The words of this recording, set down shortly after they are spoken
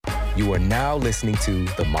You are now listening to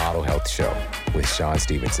The Model Health Show with Sean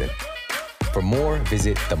Stevenson. For more,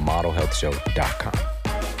 visit themodelhealthshow.com.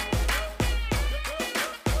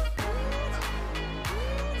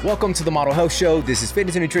 Welcome to The Model Health Show. This is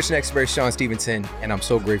fitness and nutrition expert Sean Stevenson, and I'm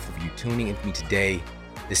so grateful for you tuning in with me today.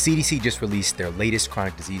 The CDC just released their latest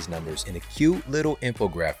chronic disease numbers in a cute little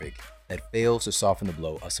infographic that fails to soften the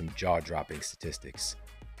blow of some jaw-dropping statistics.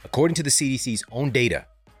 According to the CDC's own data,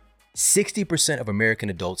 60% of American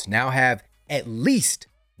adults now have at least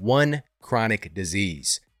one chronic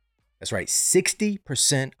disease. That's right,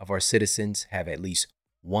 60% of our citizens have at least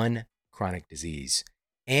one chronic disease.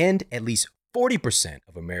 And at least 40%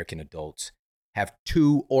 of American adults have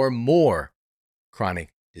two or more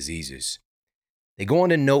chronic diseases. They go on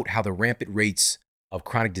to note how the rampant rates of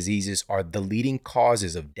chronic diseases are the leading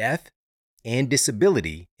causes of death and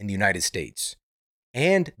disability in the United States,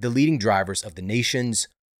 and the leading drivers of the nation's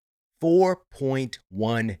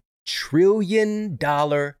 $4.1 trillion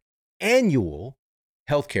annual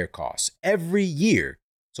healthcare costs. Every year,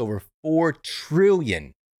 it's over $4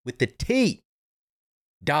 trillion with the T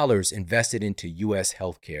dollars invested into U.S.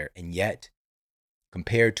 healthcare. And yet,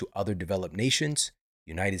 compared to other developed nations,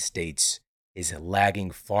 the United States is lagging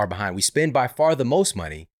far behind. We spend by far the most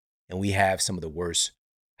money, and we have some of the worst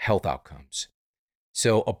health outcomes.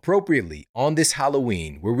 So appropriately, on this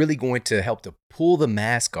Halloween, we're really going to help to pull the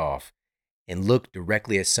mask off and look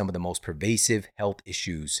directly at some of the most pervasive health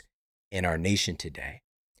issues in our nation today.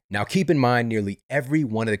 Now, keep in mind, nearly every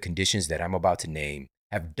one of the conditions that I'm about to name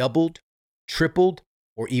have doubled, tripled,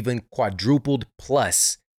 or even quadrupled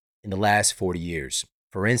plus in the last 40 years.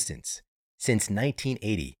 For instance, since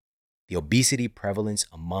 1980, the obesity prevalence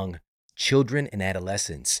among children and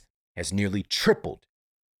adolescents has nearly tripled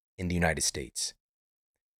in the United States.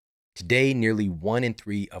 Today, nearly 1 in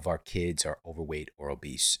 3 of our kids are overweight or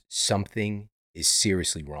obese. Something is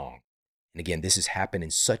seriously wrong. And again, this has happened in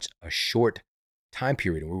such a short time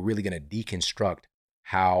period, and we're really going to deconstruct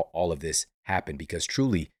how all of this happened, because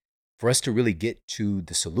truly, for us to really get to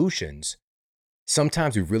the solutions,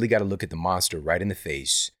 sometimes we've really got to look at the monster right in the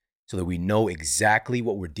face so that we know exactly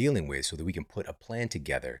what we're dealing with, so that we can put a plan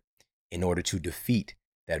together in order to defeat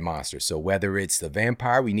that monster. So whether it's the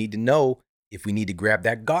vampire, we need to know if we need to grab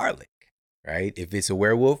that garlic, right? If it's a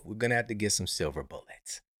werewolf, we're going to have to get some silver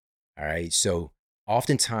bullets, all right? So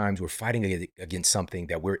oftentimes we're fighting against something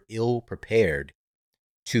that we're ill prepared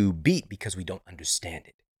to beat because we don't understand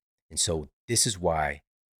it. And so this is why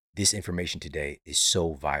this information today is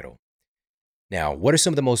so vital. Now, what are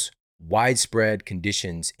some of the most widespread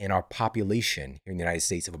conditions in our population here in the United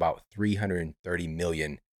States of about 330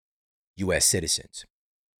 million U.S. citizens?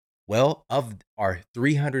 Well, of our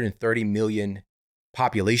 330 million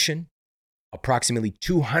population, approximately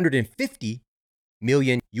 250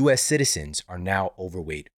 million U.S. citizens are now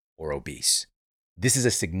overweight or obese. This is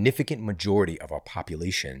a significant majority of our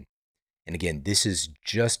population. And again, this is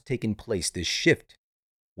just taking place, this shift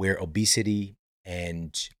where obesity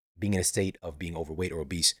and being in a state of being overweight or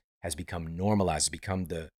obese has become normalized, become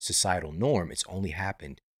the societal norm. It's only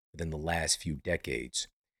happened within the last few decades.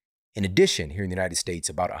 In addition, here in the United States,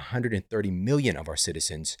 about 130 million of our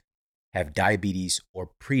citizens have diabetes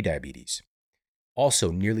or prediabetes. Also,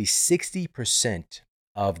 nearly 60%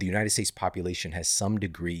 of the United States population has some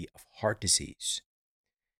degree of heart disease.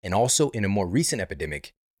 And also, in a more recent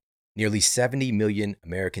epidemic, nearly 70 million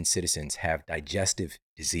American citizens have digestive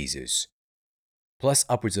diseases. Plus,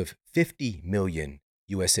 upwards of 50 million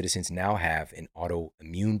U.S. citizens now have an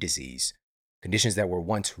autoimmune disease. Conditions that were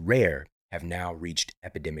once rare have now reached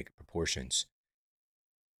epidemic proportions.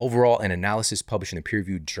 Overall, an analysis published in the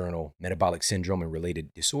peer-reviewed journal Metabolic Syndrome and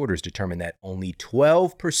Related Disorders determined that only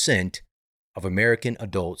 12% of American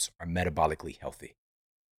adults are metabolically healthy.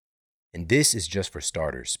 And this is just for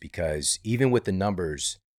starters, because even with the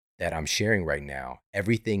numbers that I'm sharing right now,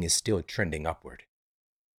 everything is still trending upward.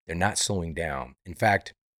 They're not slowing down. In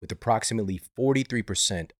fact, with approximately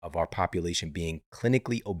 43% of our population being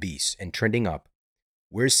clinically obese and trending up,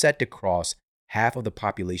 we're set to cross half of the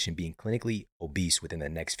population being clinically obese within the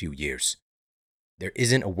next few years. There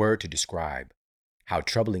isn't a word to describe how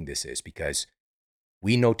troubling this is, because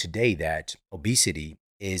we know today that obesity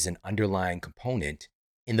is an underlying component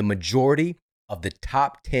in the majority of the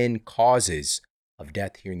top 10 causes of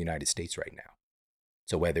death here in the United States right now.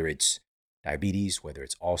 So whether it's diabetes, whether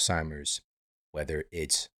it's Alzheimer's, whether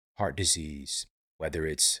it's heart disease, whether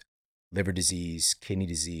it's liver disease, kidney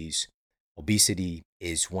disease, obesity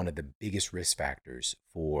is one of the biggest risk factors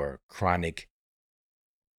for chronic,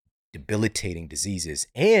 debilitating diseases.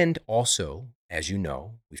 And also, as you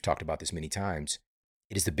know, we've talked about this many times,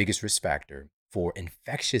 it is the biggest risk factor for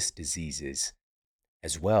infectious diseases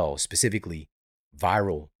as well, specifically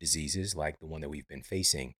viral diseases like the one that we've been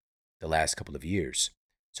facing the last couple of years.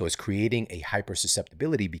 So it's creating a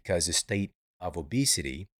hypersusceptibility because the state of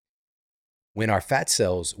obesity, when our fat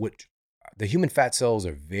cells, which the human fat cells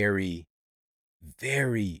are very,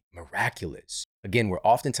 very miraculous. Again, we're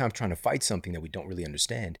oftentimes trying to fight something that we don't really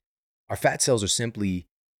understand. Our fat cells are simply,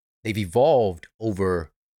 they've evolved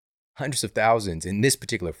over hundreds of thousands in this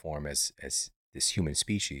particular form as this human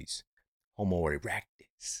species, Homo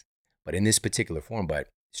erectus. But in this particular form, but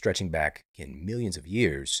stretching back in millions of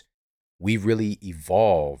years, we've really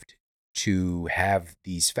evolved to have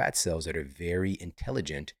these fat cells that are very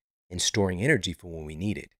intelligent in storing energy for when we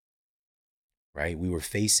need it, right? We were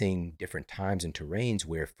facing different times and terrains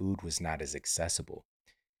where food was not as accessible.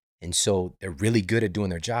 And so they're really good at doing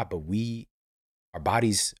their job, but our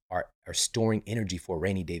bodies are storing energy for a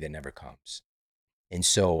rainy day that never comes. And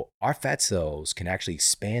so our fat cells can actually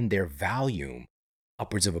expand their volume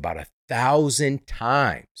upwards of about 1,000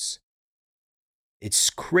 times. It's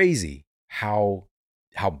crazy how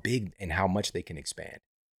big and how much they can expand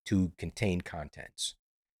to contain contents.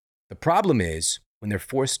 The problem is when they're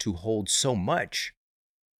forced to hold so much,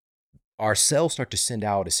 our cells start to send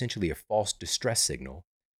out essentially a false distress signal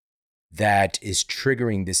that is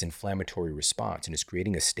triggering this inflammatory response, and is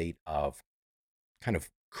creating a state of kind of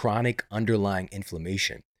chronic underlying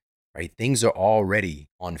inflammation, right? Things are already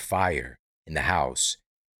on fire in the house,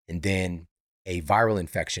 and then a viral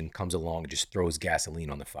infection comes along and just throws gasoline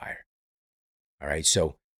on the fire. All right.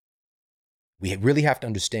 So we really have to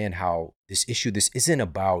understand how this isn't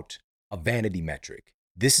about a vanity metric.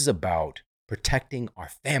 This is about protecting our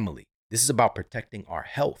family. This is about protecting our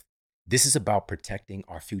health. This is about protecting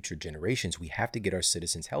our future generations. We have to get our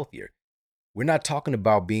citizens healthier. We're not talking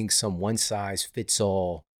about being some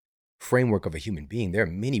one-size-fits-all framework of a human being. There are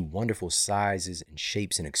many wonderful sizes and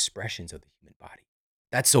shapes and expressions of the human body.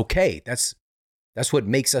 That's okay. That's what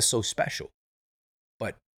makes us so special.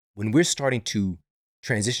 But when we're starting to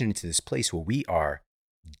transition into this place where we are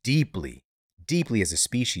deeply, deeply as a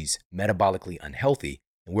species, metabolically unhealthy,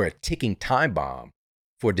 and we're a ticking time bomb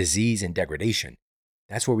for disease and degradation,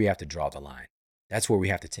 that's where we have to draw the line. That's where we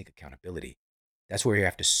have to take accountability. That's where we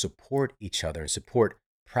have to support each other and support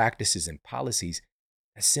practices and policies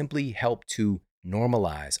that simply help to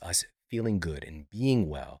normalize us feeling good and being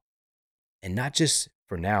well. And not just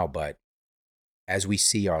for now, but as we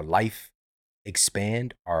see our life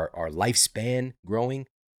expand, our lifespan growing,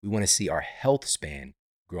 we want to see our health span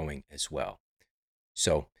growing as well.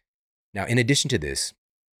 So now, in addition to this,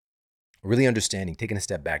 really understanding, taking a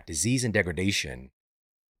step back, disease and degradation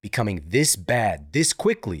becoming this bad this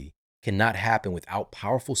quickly cannot happen without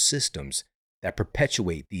powerful systems that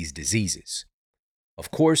perpetuate these diseases. Of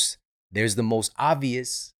course, there's the most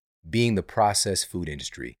obvious being the processed food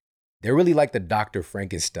industry. They're really like the Dr.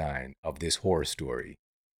 Frankenstein of this horror story,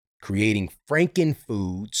 creating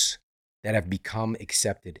frankenfoods that have become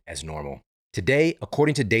accepted as normal. Today,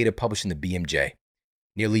 according to data published in the BMJ,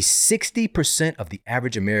 nearly 60% of the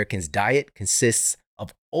average American's diet consists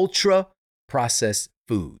of ultra-processed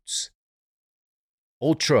foods.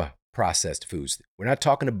 Ultra-processed foods. We're not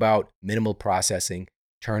talking about minimal processing,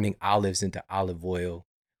 turning olives into olive oil,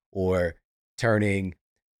 or turning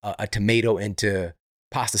a tomato into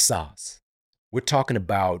pasta sauce. We're talking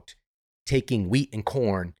about taking wheat and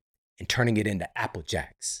corn and turning it into Apple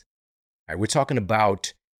Jacks. All right, we're talking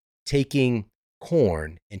about taking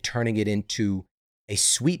corn and turning it into a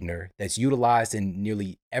sweetener that's utilized in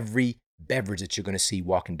nearly every beverage that you're going to see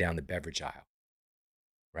walking down the beverage aisle,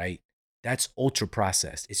 right? That's ultra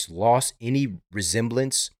processed. It's lost any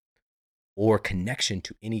resemblance or connection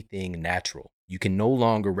to anything natural. You can no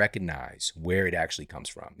longer recognize where it actually comes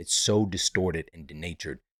from. It's so distorted and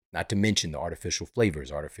denatured, not to mention the artificial flavors,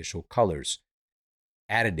 artificial colors,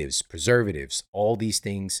 additives, preservatives, all these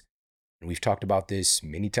things. And we've talked about this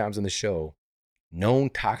many times on the show, known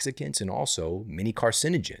toxicants and also many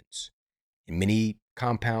carcinogens and many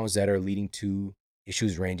compounds that are leading to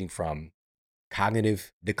issues ranging from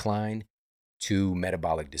cognitive decline to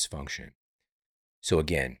metabolic dysfunction. So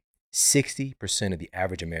again, 60% of the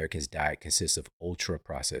average American's diet consists of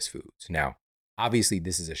ultra-processed foods. Now, obviously,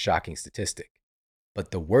 this is a shocking statistic,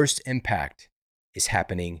 but the worst impact is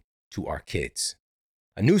happening to our kids.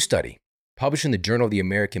 A new study published in the Journal of the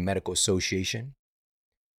American Medical Association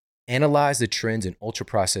analyzed the trends in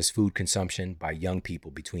ultra-processed food consumption by young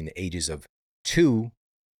people between the ages of 2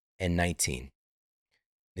 and 19.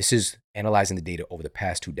 This is analyzing the data over the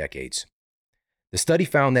past 2 decades. The study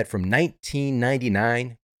found that from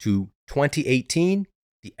 1999 to 2018,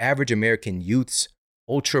 the average American youth's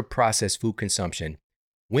ultra-processed food consumption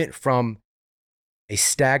went from a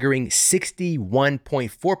staggering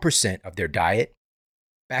 61.4% of their diet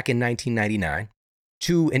back in 1999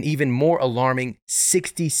 to an even more alarming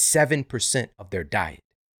 67% of their diet.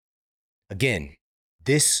 Again,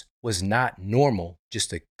 this was not normal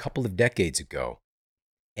just a couple of decades ago.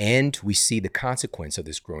 And we see the consequence of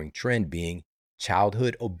this growing trend being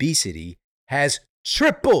childhood obesity has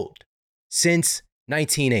tripled since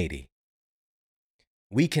 1980.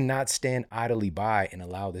 We cannot stand idly by and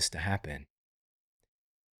allow this to happen.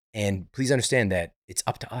 And please understand that it's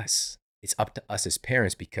up to us. It's up to us as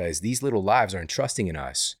parents, because these little lives are entrusting in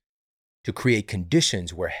us to create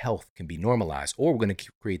conditions where health can be normalized, or we're going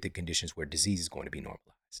to create the conditions where disease is going to be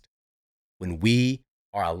normalized. When we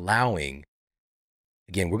are allowing,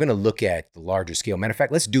 again, we're going to look at the larger scale. Matter of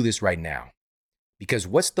fact, let's do this right now, because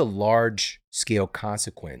what's the large scale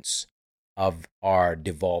consequence of our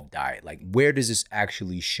devolved diet? Like, where does this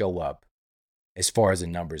actually show up as far as the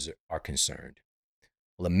numbers are concerned?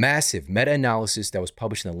 Well, a massive meta-analysis that was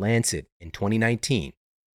published in The Lancet in 2019,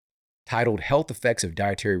 titled Health Effects of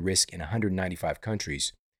Dietary Risk in 195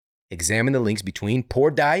 Countries, examined the links between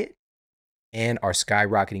poor diet and our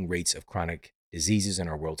skyrocketing rates of chronic diseases in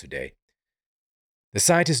our world today. The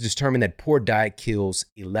scientists determined that poor diet kills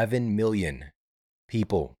 11 million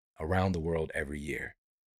people around the world every year.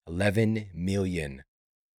 11 million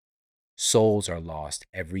souls are lost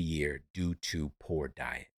every year due to poor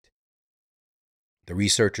diet. The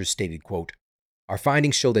researchers stated, quote, "Our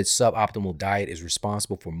findings show that suboptimal diet is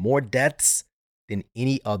responsible for more deaths than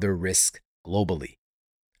any other risk globally,"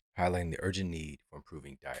 highlighting the urgent need for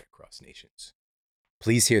improving diet across nations.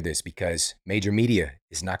 Please hear this, because major media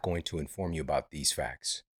is not going to inform you about these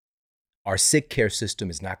facts. Our sick care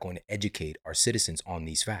system is not going to educate our citizens on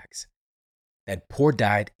these facts. That poor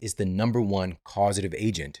diet is the number one causative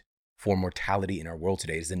agent for mortality in our world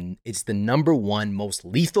today. It's the number one most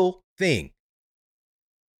lethal thing.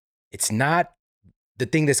 It's not the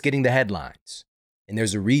thing that's getting the headlines. And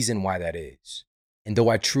there's a reason why that is. And though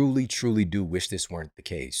I truly, truly do wish this weren't the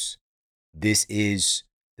case, this is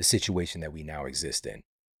the situation that we now exist in.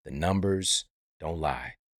 The numbers don't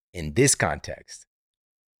lie. In this context,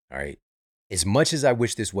 all right, as much as I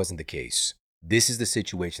wish this wasn't the case, this is the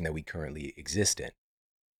situation that we currently exist in.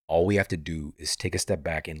 All we have to do is take a step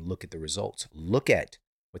back and look at the results. Look at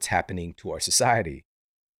what's happening to our society.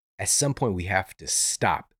 At some point, we have to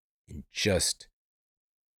stop and just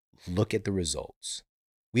look at the results.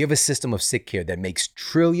 We have a system of sick care that makes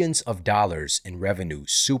trillions of dollars in revenue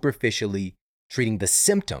superficially treating the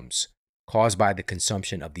symptoms caused by the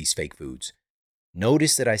consumption of these fake foods.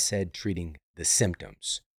 Notice that I said treating the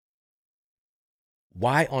symptoms.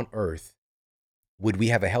 Why on earth would we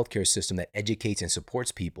have a healthcare system that educates and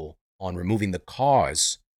supports people on removing the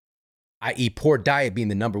cause, i.e. poor diet being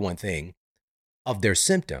the number one thing, of their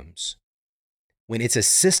symptoms, when it's a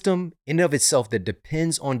system in and of itself that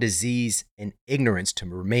depends on disease and ignorance to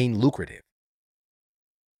remain lucrative?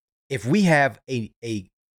 If we have a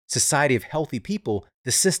society of healthy people,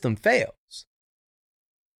 the system fails.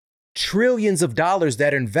 Trillions of dollars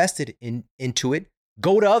that are invested into it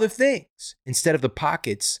go to other things instead of the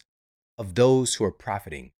pockets of those who are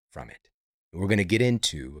profiting from it. And we're going to get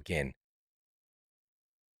into, again,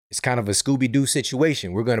 it's kind of a Scooby-Doo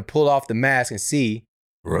situation. We're going to pull off the mask and see,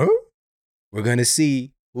 we're going to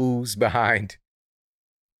see who's behind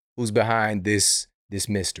this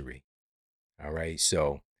mystery. All right.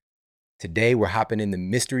 So today we're hopping in the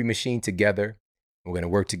mystery machine together. We're going to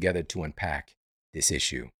work together to unpack this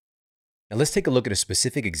issue. Now let's take a look at a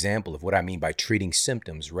specific example of what I mean by treating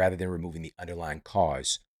symptoms rather than removing the underlying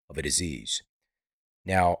cause of a disease.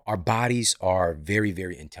 Now, our bodies are very,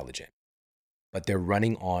 very intelligent, but they're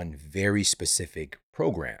running on very specific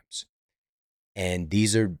programs. And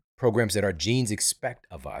these are programs that our genes expect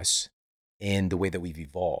of us in the way that we've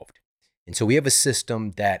evolved. And so we have a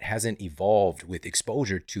system that hasn't evolved with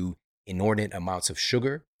exposure to inordinate amounts of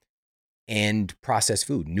sugar and processed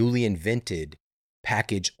food, newly invented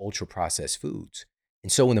packaged ultra-processed foods.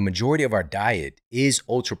 And so when the majority of our diet is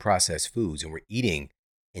ultra-processed foods and we're eating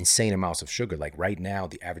insane amounts of sugar, like right now,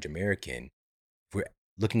 the average American, if we're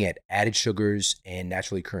looking at added sugars and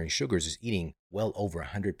naturally occurring sugars, is eating well over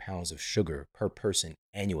 100 pounds of sugar per person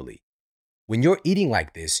annually. When you're eating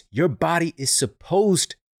like this, your body is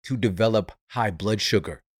supposed to develop high blood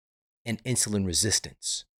sugar and insulin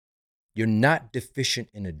resistance. You're not deficient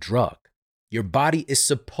in a drug. Your body is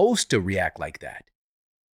supposed to react like that.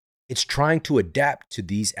 It's trying to adapt to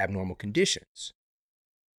these abnormal conditions.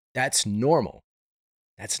 That's normal.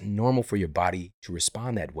 That's normal for your body to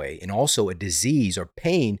respond that way. And also, a disease or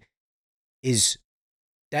pain is,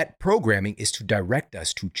 that programming is to direct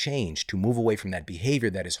us to change, to move away from that behavior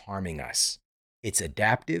that is harming us. it's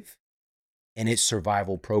adaptive, and it's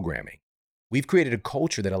survival programming. We've created a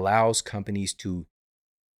culture that allows companies to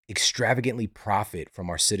extravagantly profit from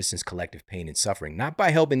our citizens' collective pain and suffering, not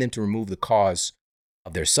by helping them to remove the cause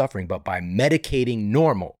of their suffering, but by medicating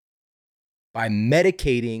normal, by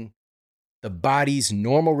medicating the body's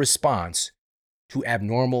normal response to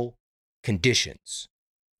abnormal conditions,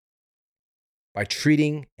 by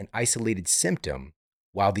treating an isolated symptom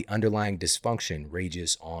while the underlying dysfunction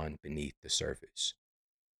rages on beneath the surface.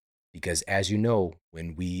 Because as you know,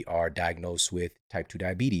 when we are diagnosed with type 2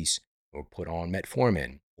 diabetes, or put on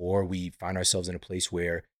metformin, or we find ourselves in a place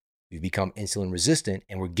where we've become insulin resistant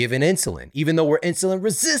and we're given insulin, even though we're insulin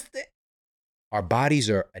resistant, our bodies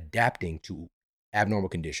are adapting to abnormal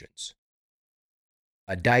conditions.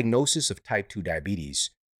 A diagnosis of type 2 diabetes,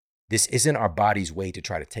 this isn't our body's way to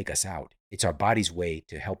try to take us out. It's our body's way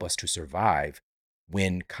to help us to survive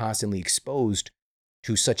when constantly exposed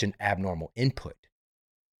to such an abnormal input.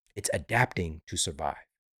 It's adapting to survive.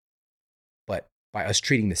 But by us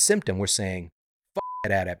treating the symptom, we're saying, fuck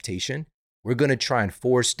that adaptation. We're going to try and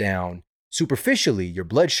force down superficially your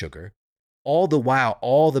blood sugar. All the while,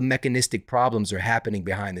 all the mechanistic problems are happening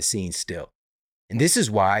behind the scenes still. And this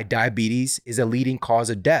is why diabetes is a leading cause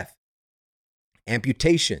of death.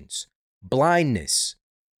 Amputations, blindness,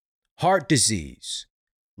 heart disease,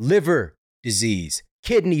 liver disease,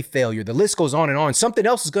 kidney failure, the list goes on and on. Something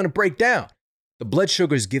else is going to break down. The blood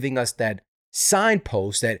sugar is giving us that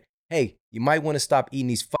signpost that, hey, you might want to stop eating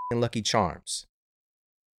these fucking Lucky Charms.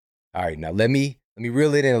 All right, now let me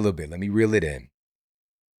reel it in a little bit. Let me reel it in.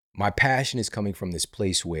 My passion is coming from this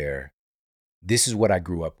place where this is what I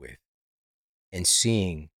grew up with, and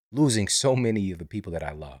losing so many of the people that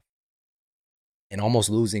I love, and almost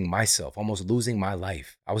losing myself, almost losing my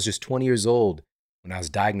life. I was just 20 years old when I was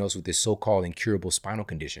diagnosed with this so-called incurable spinal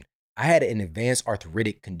condition. I had an advanced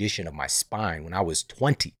arthritic condition of my spine when I was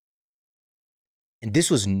 20. And this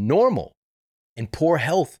was normal. And poor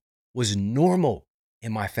health was normal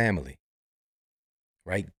in my family,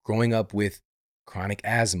 right? Growing up with chronic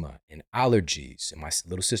asthma and allergies, and my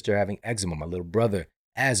little sister having eczema, my little brother,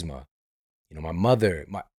 asthma, my mother,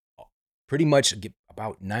 pretty much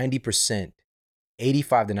about 90%,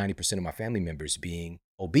 85 to 90% of my family members being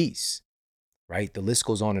obese, right? The list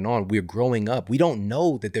goes on and on. We're growing up. We don't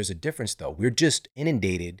know that there's a difference, though. We're just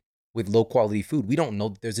inundated with low quality food. We don't know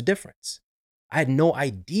that there's a difference. I had no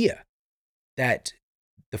idea that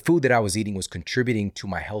the food that I was eating was contributing to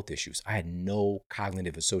my health issues. I had no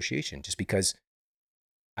cognitive association just because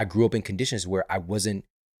I grew up in conditions where I wasn't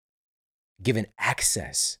given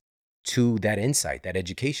access to that insight, that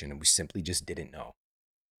education, and we simply just didn't know.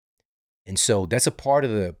 And so that's a part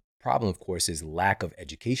of the problem, of course, is lack of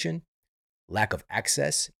education, lack of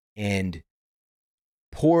access, and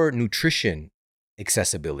poor nutrition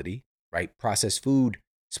accessibility, right? Processed food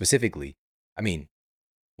specifically. I mean,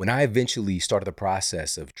 when I eventually started the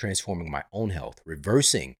process of transforming my own health,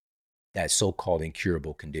 reversing that so-called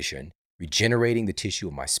incurable condition, regenerating the tissue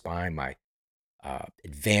of my spine, my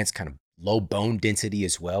advanced kind of low bone density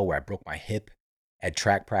as well, where I broke my hip at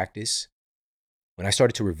track practice. When I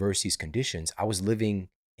started to reverse these conditions, I was living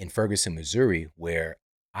in Ferguson, Missouri, where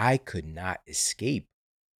I could not escape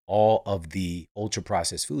all of the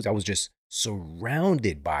ultra-processed foods. I was just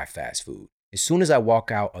surrounded by fast food. As soon as I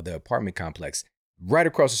walk out of the apartment complex, right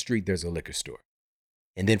across the street, there's a liquor store.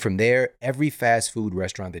 And then from there, every fast food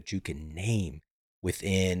restaurant that you can name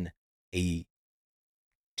within a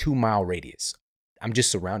 2-mile radius, I'm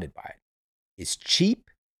just surrounded by it. It's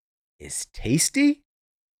cheap, it's tasty,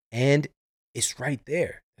 and it's right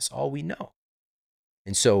there. That's all we know.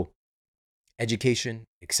 And so education,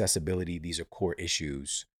 accessibility, these are core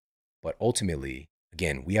issues. But ultimately,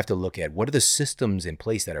 again, we have to look at what are the systems in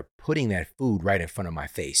place that are putting that food right in front of my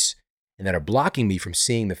face and that are blocking me from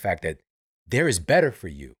seeing the fact that there is better for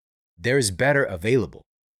you. There is better available.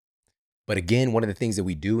 But again, one of the things that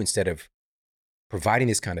we do instead of providing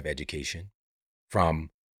this kind of education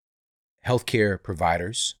from healthcare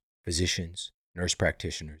providers, physicians, nurse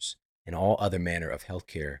practitioners, and all other manner of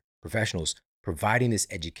healthcare professionals, providing this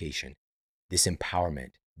education, this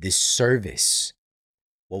empowerment, this service,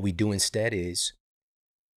 what we do instead is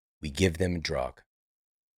we give them a drug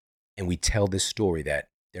and we tell this story that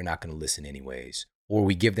they're not going to listen anyways. Or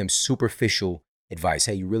we give them superficial advice.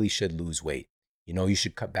 Hey, you really should lose weight. You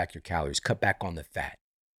should cut back your calories, cut back on the fat.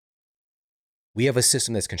 We have a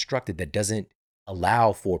system that's constructed that doesn't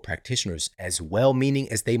allow for practitioners, as well-meaning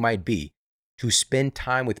as they might be, to spend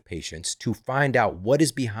time with patients to find out what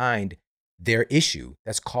is behind their issue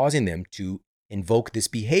that's causing them to invoke this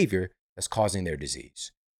behavior that's causing their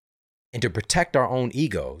disease. And to protect our own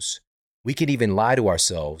egos, we can even lie to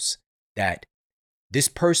ourselves that This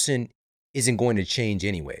person isn't going to change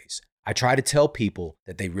anyways. I try to tell people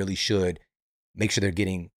that they really should make sure they're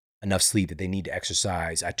getting enough sleep, that they need to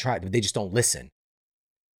exercise. I try, but they just don't listen.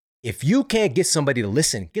 If you can't get somebody to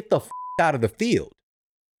listen, get the out of the field.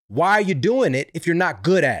 Why are you doing it if you're not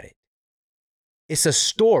good at it? It's a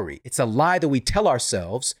story. It's a lie that we tell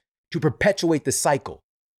ourselves to perpetuate the cycle.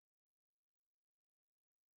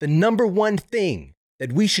 The number one thing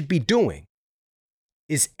that we should be doing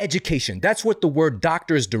is education. That's what the word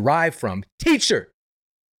doctor is derived from. Teacher.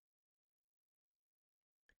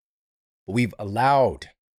 But we've allowed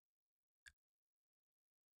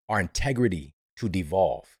our integrity to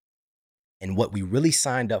devolve. And what we really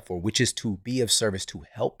signed up for, which is to be of service, to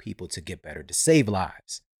help people to get better, to save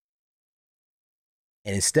lives.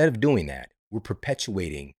 And instead of doing that, we're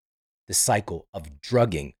perpetuating the cycle of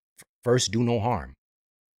drugging, first do no harm,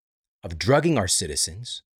 of drugging our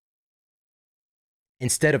citizens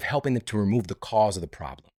instead of helping them to remove the cause of the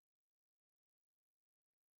problem.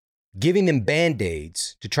 Giving them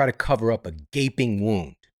Band-Aids to try to cover up a gaping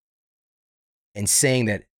wound and saying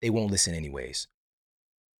that they won't listen anyways.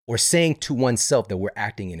 Or saying to oneself that we're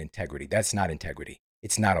acting in integrity. That's not integrity.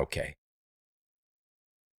 It's not okay.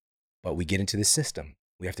 But we get into the system.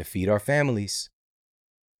 We have to feed our families.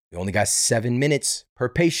 We only got 7 minutes per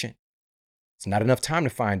patient. It's not enough time to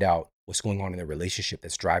find out what's going on in their relationship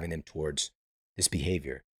that's driving them towards this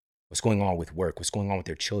behavior. What's going on with work? What's going on with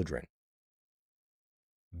their children?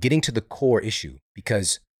 Getting to the core issue,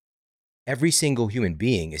 because every single human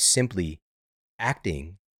being is simply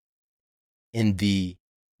acting in the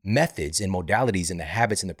methods and modalities and the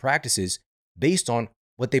habits and the practices based on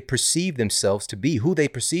what they perceive themselves to be, who they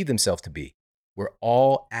perceive themselves to be. We're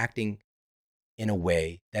all acting in a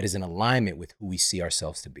way that is in alignment with who we see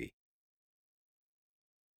ourselves to be.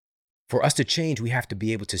 For us to change, we have to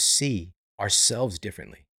be able to see ourselves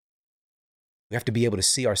differently. We have to be able to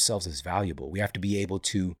see ourselves as valuable. We have to be able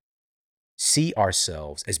to see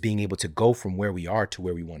ourselves as being able to go from where we are to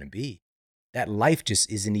where we want to be. That life just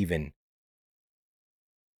isn't even,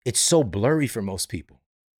 it's so blurry for most people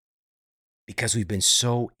because we've been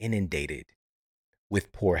so inundated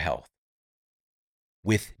with poor health,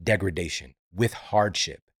 with degradation, with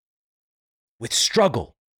hardship, with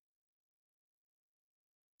struggle.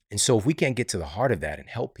 And so if we can't get to the heart of that and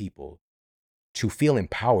help people to feel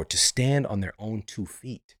empowered, to stand on their own 2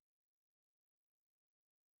 feet,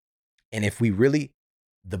 and if we really,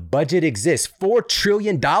 the budget exists, $4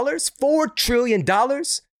 trillion, $4 trillion,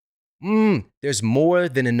 there's more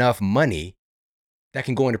than enough money that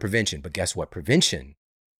can go into prevention. But guess what? Prevention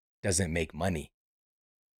doesn't make money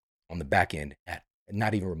on the back end,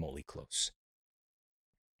 not even remotely close.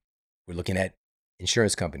 We're looking at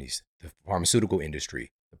insurance companies, the pharmaceutical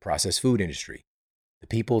industry, the processed food industry, the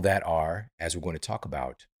people that are, as we're going to talk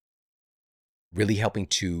about, really helping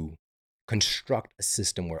to construct a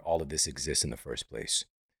system where all of this exists in the first place.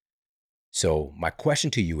 So my question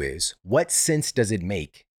to you is, what sense does it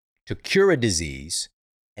make to cure a disease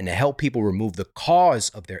and to help people remove the cause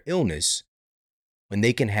of their illness when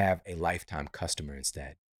they can have a lifetime customer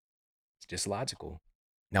instead? It's just logical.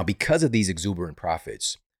 Now, because of these exuberant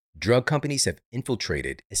profits, drug companies have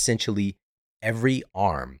infiltrated essentially every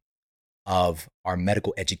arm of our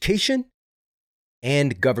medical education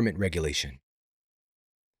and government regulation.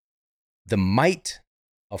 The might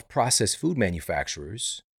of processed food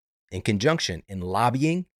manufacturers in conjunction in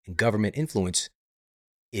lobbying and government influence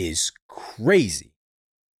is crazy.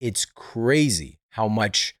 It's crazy how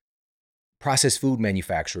much processed food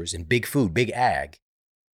manufacturers and big food, big ag,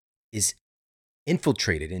 is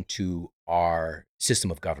infiltrated into our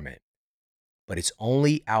system of government. But it's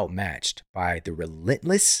only outmatched by the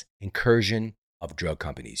relentless incursion of drug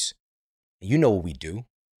companies. And you know what we do?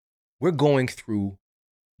 We're going through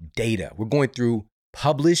data. We're going through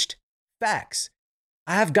published facts.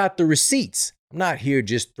 I've got the receipts. I'm not here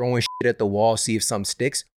just throwing shit at the wall, see if something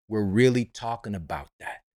sticks. We're really talking about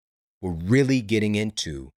that. We're really getting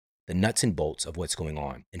into the nuts and bolts of what's going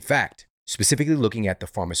on. In fact, specifically looking at the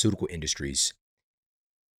pharmaceutical industry's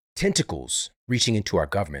tentacles reaching into our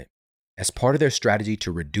government, as part of their strategy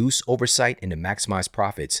to reduce oversight and to maximize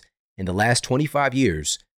profits, in the last 25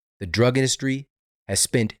 years, the drug industry has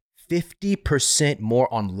spent 50%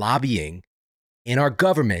 more on lobbying in our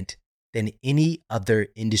government than any other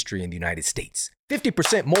industry in the United States.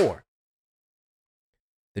 50% more.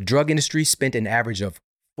 The drug industry spent an average of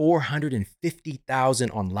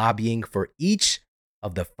 $450,000 on lobbying for each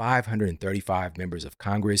of the 535 members of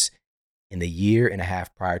Congress in the year and a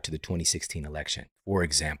half prior to the 2016 election. For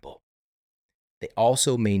example, they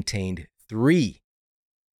also maintained 3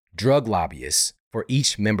 drug lobbyists for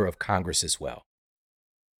each member of Congress as well.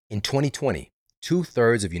 In 2020,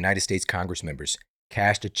 2/3 of United States Congress members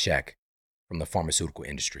cashed a check from the pharmaceutical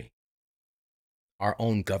industry. Our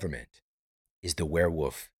own government is the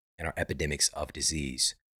werewolf in our epidemics of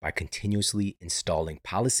disease by continuously installing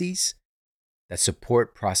policies that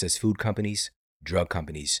support processed food companies, drug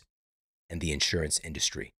companies, and the insurance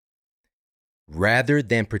industry, rather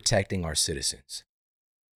than protecting our citizens.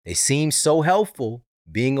 They seem so helpful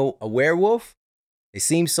being a werewolf. They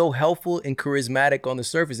seem so helpful and charismatic on the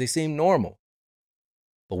surface. They seem normal.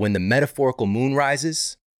 But when the metaphorical moon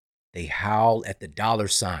rises, they howl at the dollar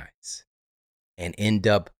signs and end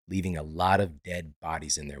up leaving a lot of dead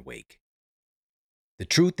bodies in their wake. The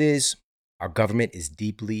truth is, our government is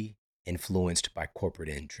deeply influenced by corporate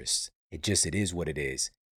interests. It is what it is.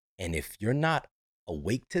 And if you're not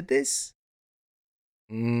awake to this,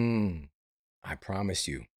 I promise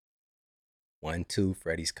you, 1, 2,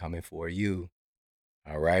 Freddy's coming for you.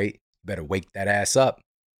 All right? Better wake that ass up.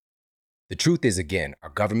 The truth is, again, our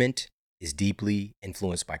government is deeply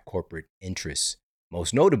influenced by corporate interests.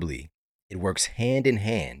 Most notably, it works hand in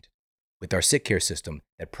hand with our sick care system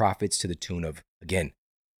that profits to the tune of, again,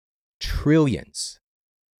 trillions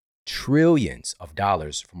of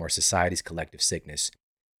dollars from our society's collective sickness.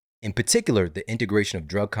 In particular, the integration of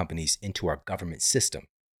drug companies into our government system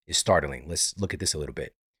is startling. Let's look at this a little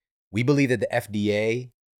bit. We believe that the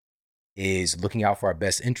FDA is looking out for our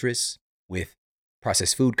best interests with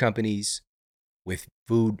processed food companies, with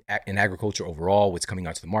food and agriculture overall, what's coming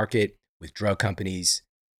out to the market, with drug companies.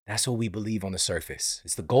 That's what we believe on the surface.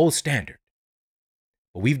 It's the gold standard.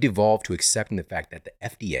 But we've devolved to accepting the fact that the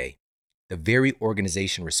FDA, the very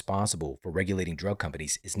organization responsible for regulating drug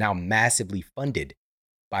companies, is now massively funded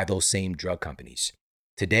by those same drug companies.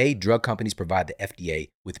 Today, drug companies provide the FDA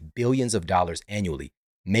with billions of dollars annually,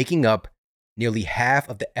 making up nearly half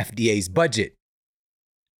of the FDA's budget.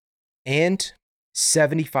 And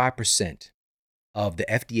 75% of the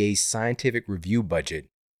FDA's scientific review budget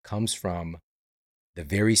comes from the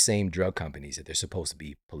very same drug companies that they're supposed to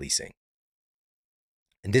be policing.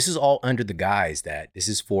 And this is all under the guise that this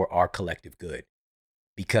is for our collective good.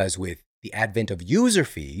 Because with the advent of user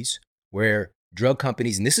fees, where drug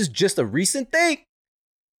companies, and this is just a recent thing,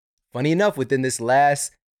 funny enough, within this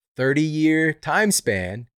last 30-year time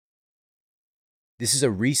span, this is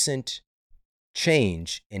a recent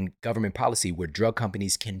change in government policy where drug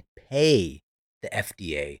companies can pay the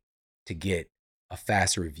FDA to get a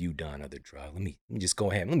faster review done of their drug. Let me just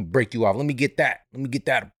go ahead. Let me break you off. Let me get that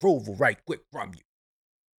approval right quick from you.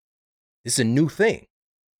 This is a new thing.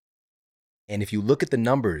 And if you look at the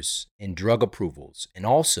numbers in drug approvals and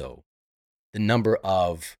also the number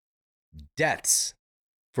of deaths,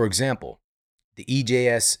 for example, the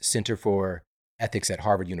EJS Center for Ethics at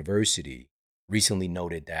Harvard University recently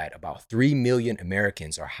noted that about 3 million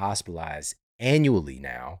Americans are hospitalized annually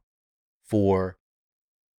now for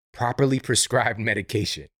properly prescribed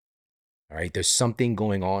medication. All right, there's something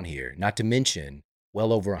going on here, not to mention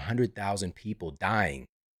well over 100,000 people dying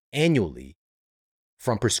annually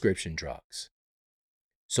from prescription drugs.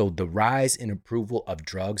 So the rise in approval of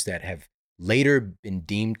drugs that have later been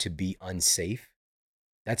deemed to be unsafe,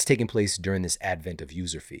 that's taking place during this advent of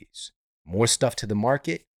user fees. More stuff to the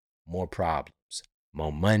market, more problems.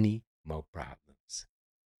 More money, more problems.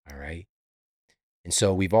 All right? And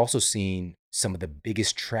so we've also seen some of the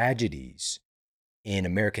biggest tragedies in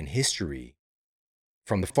American history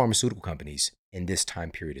from the pharmaceutical companies in this time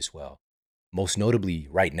period as well. Most notably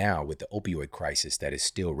right now with the opioid crisis that is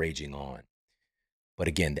still raging on. But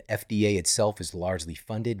again, the FDA itself is largely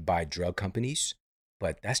funded by drug companies,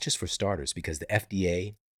 but that's just for starters because the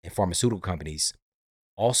FDA and pharmaceutical companies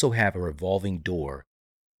also have a revolving door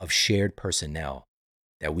of shared personnel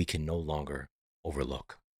that we can no longer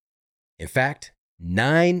overlook. In fact,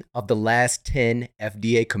 9 of the last 10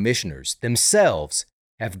 FDA commissioners themselves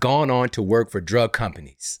have gone on to work for drug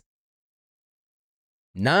companies.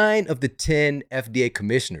 9 of the 10 FDA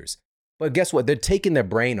commissioners. But guess what? They're taking their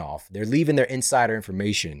brain off. They're leaving their insider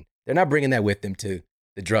information. They're not bringing that with them to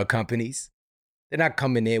the drug companies. They're not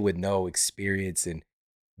coming in with no experience, and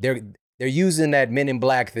they're using that Men in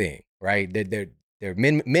Black thing, right? They're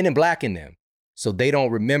men in black in them, so they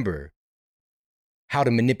don't remember how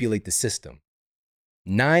to manipulate the system.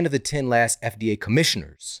 9 of the 10 last FDA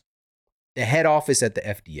commissioners, the head office at the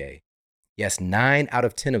FDA, yes, 9 out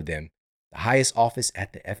of 10 of them, the highest office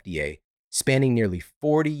at the FDA, spanning nearly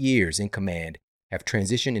 40 years in command, have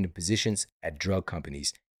transitioned into positions at drug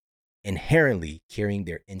companies, inherently carrying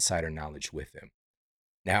their insider knowledge with them.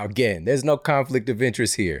 Now, again, there's no conflict of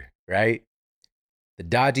interest here, right? The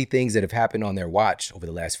dodgy things that have happened on their watch over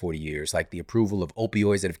the last 40 years, like the approval of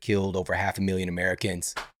opioids that have killed over 500,000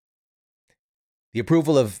 Americans, the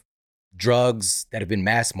approval of drugs that have been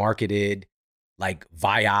mass marketed, like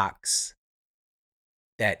Vioxx,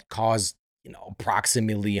 that caused,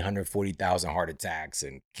 approximately 140,000 heart attacks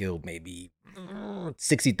and killed maybe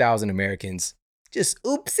 60,000 Americans. Just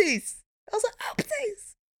oopsies. Those are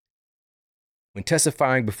oopsies. When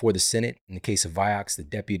testifying before the Senate in the case of Vioxx, the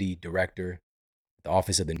deputy director at the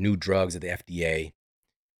Office of the New Drugs at the FDA,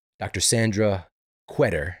 Dr. Sandra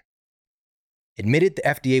Quetter, admitted the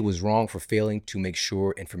FDA was wrong for failing to make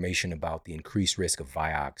sure information about the increased risk of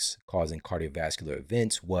Vioxx causing cardiovascular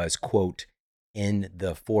events was, quote, in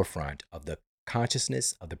the forefront of the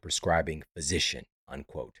consciousness of the prescribing physician,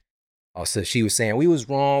 unquote. Also, she was saying we was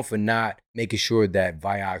wrong for not making sure that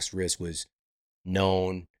Vioxx risk was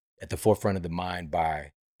known at the forefront of the mind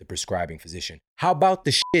by the prescribing physician. How about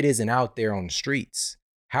the shit isn't out there on the streets?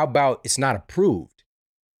 How about it's not approved?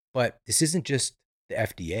 But this isn't just the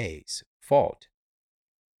FDA's fault.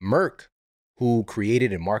 Merck, who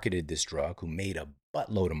created and marketed this drug, who made a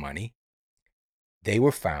buttload of money, they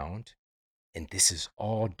were found, and this is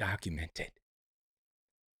all documented.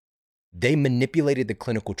 They manipulated the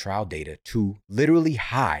clinical trial data to literally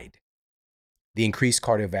hide the increased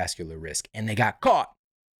cardiovascular risk, and they got caught.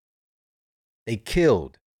 They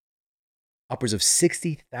killed upwards of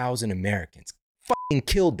 60,000 Americans, fucking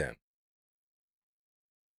killed them.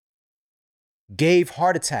 Gave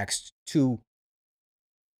heart attacks to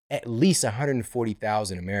at least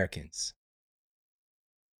 140,000 Americans.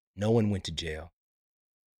 No one went to jail.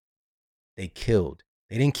 They killed.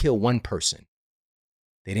 They didn't kill one person.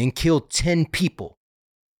 They didn't kill 10 people.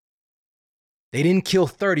 They didn't kill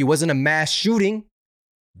 30. It wasn't a mass shooting.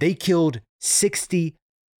 They killed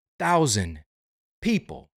 60,000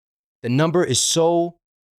 people. The number is so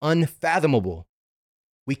unfathomable.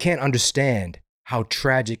 We can't understand how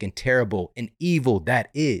tragic and terrible and evil that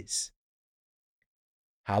is.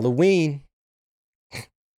 Halloween,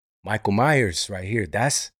 Michael Myers right here, you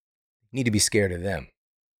need to be scared of them.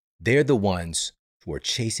 They're the ones who are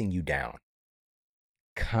chasing you down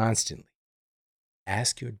constantly.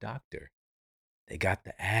 Ask your doctor. They got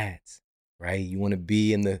the ads, right? You want to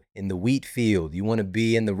be in the wheat field. You want to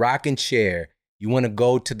be in the rocking chair. You want to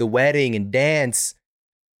go to the wedding and dance.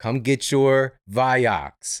 Come get your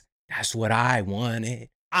Vioxx. That's what I wanted.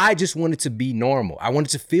 I just wanted to be normal. I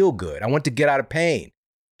wanted to feel good. I wanted to get out of pain.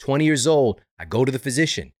 20 years old, I go to the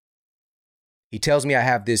physician. He tells me I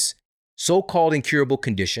have this so-called incurable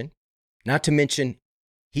condition, not to mention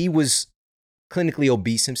he was clinically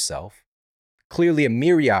obese himself, clearly a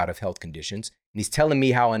myriad of health conditions, and he's telling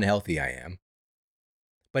me how unhealthy I am,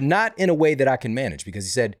 but not in a way that I can manage, because he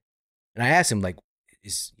said, and I asked him, like,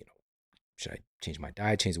 should I change my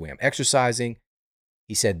diet, change the way I'm exercising?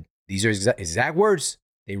 He said, these are exact words.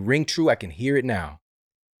 They ring true. I can hear it now.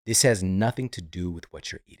 This has nothing to do with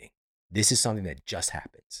what you're eating. This is something that just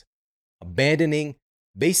happens. Abandoning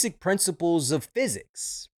basic principles of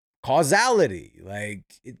physics, causality,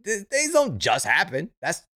 things don't just happen.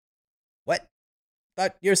 That's what?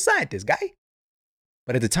 Thought you're a scientist, guy.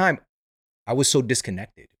 But at the time, I was so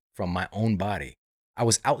disconnected from my own body. I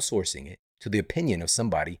was outsourcing it to the opinion of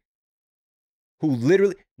somebody who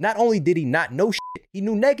literally, not only did he not know shit, he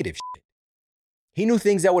knew negative shit. He knew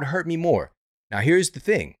things that would hurt me more. Now, here's the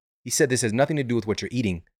thing. He said this has nothing to do with what you're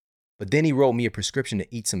eating, but then he wrote me a prescription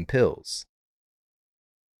to eat some pills.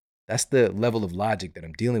 That's the level of logic that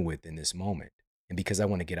I'm dealing with in this moment. And because I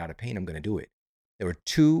want to get out of pain, I'm going to do it. There were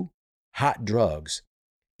two hot drugs,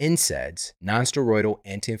 NSAIDs, non-steroidal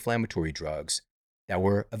anti-inflammatory drugs, that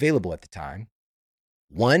were available at the time.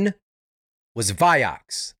 One was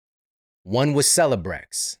Vioxx. One was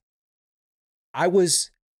Celebrex. I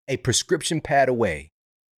was a prescription pad away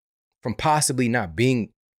from possibly not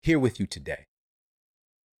being here with you today.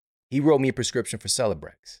 He wrote me a prescription for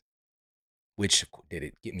Celebrex, which, did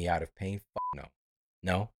it get me out of pain? No.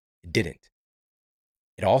 No, it didn't.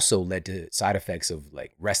 It also led to side effects of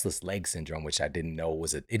like restless leg syndrome, which I didn't know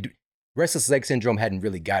was restless leg syndrome hadn't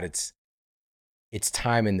really got its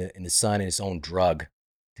time in the sun and its own drug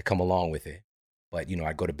to come along with it. But,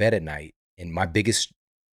 I go to bed at night, and my biggest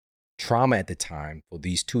trauma at the time for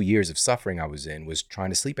these 2 years of suffering I was in was trying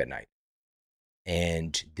to sleep at night.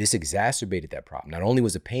 And this exacerbated that problem. Not only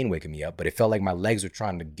was the pain waking me up, but it felt like my legs were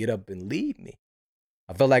trying to get up and leave me.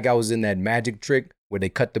 I felt like I was in that magic trick where they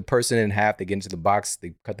cut the person in half, they get into the box,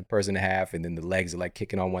 they cut the person in half, and then the legs are like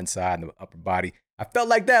kicking on one side and the upper body. I felt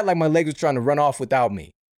like that, like my legs were trying to run off without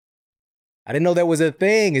me. I didn't know that was a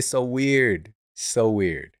thing. It's so weird. So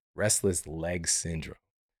weird. Restless leg syndrome.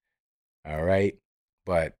 All right.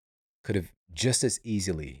 But could have just as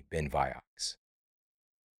easily been Vioxx.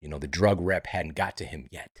 The drug rep hadn't got to him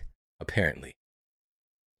yet, apparently.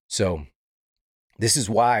 So This is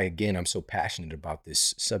why, again, I'm so passionate about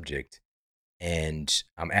this subject. And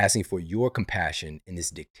I'm asking for your compassion in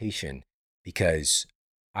this dictation because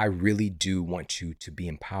I really do want you to be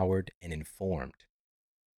empowered and informed.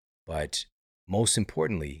 But most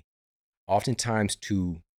importantly, oftentimes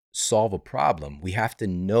to solve a problem, we have to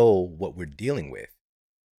know what we're dealing with.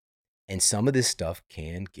 And some of this stuff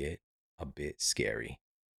can get a bit scary.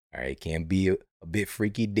 All right, it can be a bit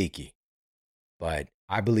freaky deaky. But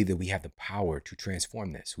I believe that we have the power to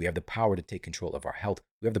transform this. We have the power to take control of our health.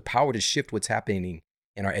 We have the power to shift what's happening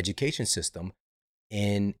in our education system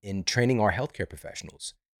in training our healthcare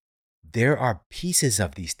professionals. There are pieces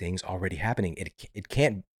of these things already happening. It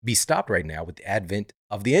can't be stopped right now with the advent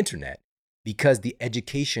of the internet because the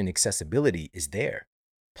education accessibility is there.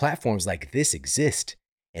 Platforms like this exist,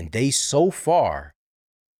 and they so far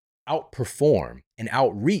outperform and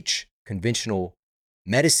outreach conventional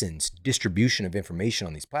medicine's distribution of information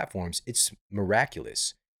on these platforms. It's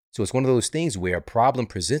miraculous. So it's one of those things where a problem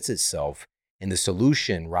presents itself and the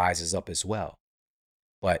solution rises up as well.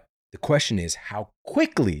 But the question is, how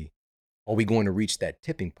quickly are we going to reach that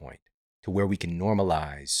tipping point to where we can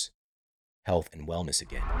normalize health and wellness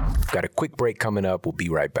again? Got a quick break coming up. We'll be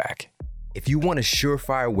right back. If you want a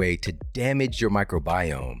surefire way to damage your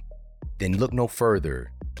microbiome, then look no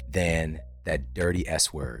further than that dirty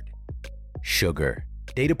S word, sugar.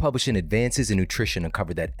 Data published in Advances in Nutrition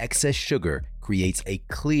uncovered that excess sugar creates a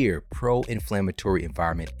clear pro-inflammatory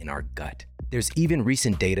environment in our gut. There's even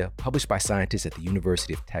recent data published by scientists at the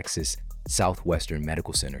University of Texas Southwestern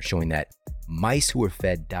Medical Center showing that mice who were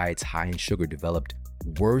fed diets high in sugar developed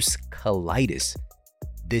worse colitis.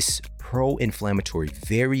 This pro-inflammatory,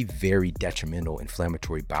 very, very detrimental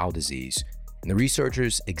inflammatory bowel disease. And the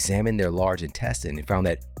researchers examined their large intestine and found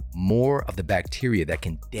that more of the bacteria that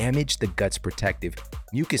can damage the gut's protective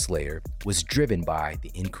mucus layer was driven by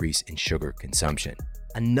the increase in sugar consumption.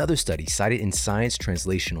 Another study cited in Science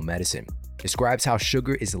Translational Medicine describes how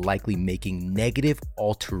sugar is likely making negative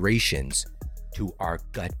alterations to our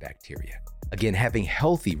gut bacteria. Again, having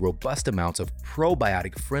healthy, robust amounts of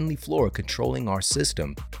probiotic-friendly flora controlling our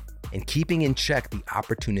system and keeping in check the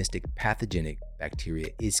opportunistic pathogenic bacteria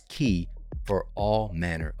is key for all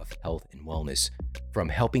manner of health and wellness, from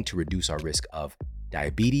helping to reduce our risk of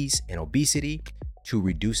diabetes and obesity to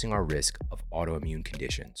reducing our risk of autoimmune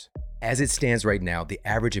conditions. As it stands right now, the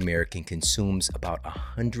average American consumes about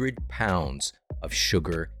 100 pounds of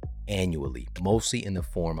sugar annually, mostly in the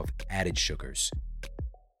form of added sugars.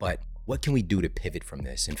 But what can we do to pivot from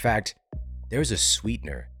this? In fact, there's a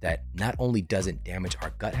sweetener that not only doesn't damage our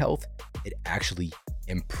gut health, it actually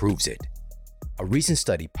improves it. A recent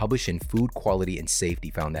study published in Food Quality and Safety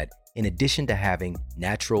found that in addition to having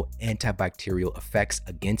natural antibacterial effects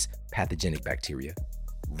against pathogenic bacteria,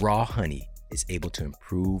 raw honey is able to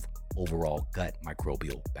improve overall gut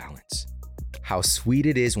microbial balance. How sweet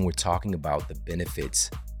it is when we're talking about the benefits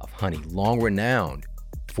of honey, long renowned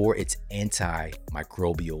for its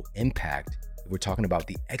antimicrobial impact. We're talking about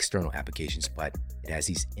the external applications, but it has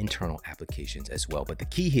these internal applications as well. But the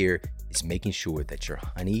key here is making sure that your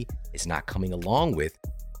honey is not coming along with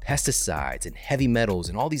pesticides and heavy metals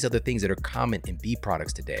and all these other things that are common in bee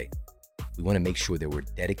products today. We want to make sure that we're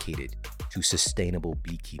dedicated to sustainable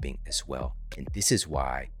beekeeping as well. And this is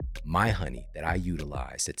why my honey that I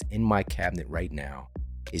utilize that's in my cabinet right now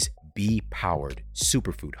is bee-powered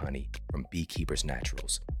superfood honey from Beekeepers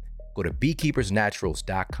Naturals. Go to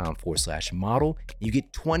beekeepersnaturals.com/model. You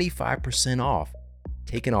get 25% off,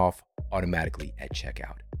 taken off automatically at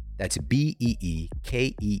checkout. That's BEEKEEPERS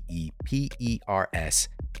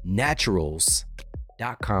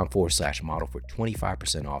naturals.com/model for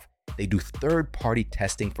 25% off. They do third-party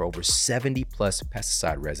testing for over 70 plus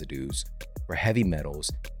pesticide residues for heavy metals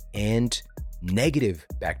and negative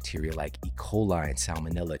bacteria like E. coli and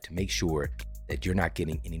salmonella to make sure that you're not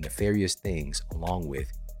getting any nefarious things along with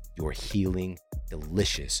your healing,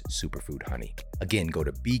 delicious superfood honey. Again, go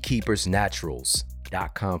to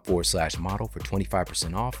beekeepersnaturals.com/model for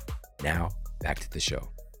 25% off. Now, back to the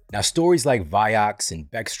show. Now, stories like Vioxx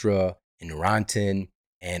and Bextra and Neurontin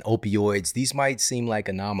and opioids, these might seem like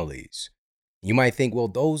anomalies. You might think, well,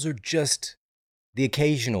 those are just the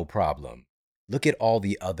occasional problem. Look at all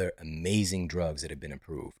the other amazing drugs that have been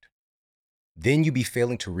approved. Then you'd be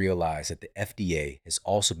failing to realize that the FDA has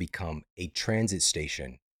also become a transit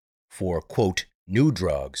station for, quote, new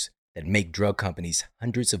drugs that make drug companies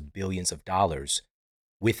hundreds of billions of dollars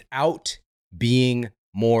without being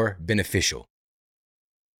more beneficial.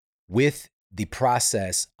 With the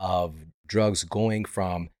process of drugs going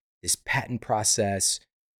from this patent process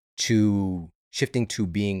to shifting to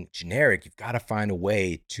being generic, you've got to find a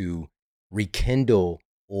way to rekindle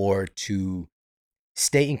or to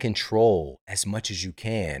stay in control as much as you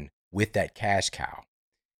can with that cash cow.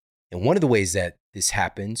 And one of the ways that this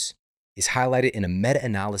happens is highlighted in a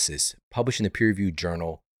meta-analysis published in the peer-reviewed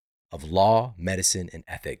Journal of Law, Medicine, and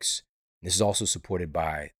Ethics. This is also supported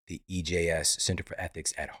by the EJS Center for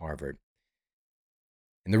Ethics at Harvard.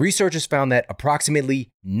 And the researchers found that approximately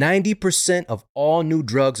 90% of all new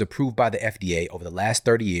drugs approved by the FDA over the last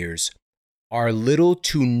 30 years are little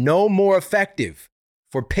to no more effective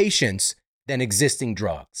for patients than existing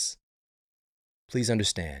drugs. Please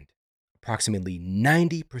understand, approximately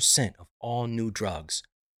 90% of all new drugs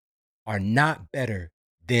are not better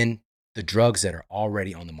than the drugs that are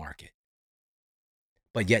already on the market.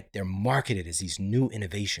 But yet they're marketed as these new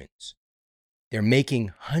innovations. They're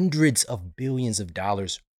making hundreds of billions of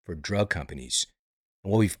dollars for drug companies.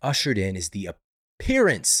 And what we've ushered in is the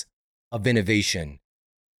appearance of innovation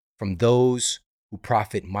from those who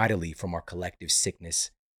profit mightily from our collective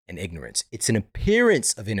sickness and ignorance. It's an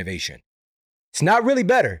appearance of innovation. It's not really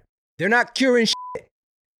better. They're not curing shit.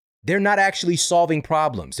 They're not actually solving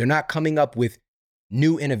problems. They're not coming up with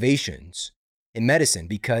new innovations in medicine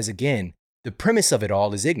because, again, the premise of it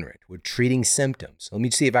all is ignorant. We're treating symptoms. Let me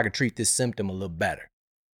see if I can treat this symptom a little better.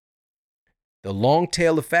 The long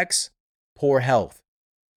tail effects, poor health,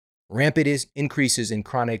 rampant increases in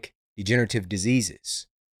chronic degenerative diseases,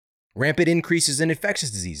 rampant increases in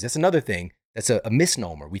infectious disease. That's another thing that's a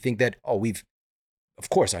misnomer. We think that, of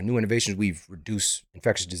course, our new innovations, we've reduced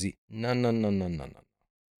infectious disease. No.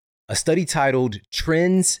 A study titled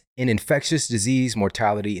Trends in Infectious Disease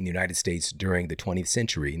Mortality in the United States During the 20th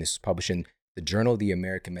Century, and this was published in the Journal of the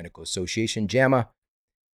American Medical Association, JAMA.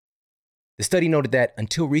 The study noted that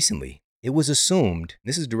until recently, it was assumed,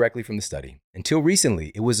 this is directly from the study, until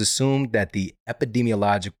recently, it was assumed that the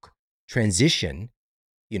epidemiologic transition,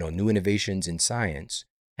 new innovations in science,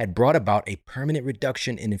 had brought about a permanent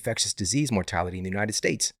reduction in infectious disease mortality in the United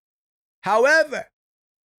States. However,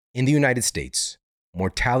 in the United States,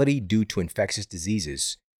 mortality due to infectious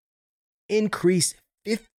diseases increased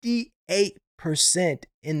 58%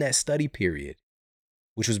 in that study period,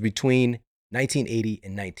 which was between 1980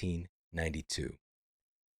 and 1992.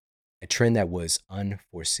 A trend that was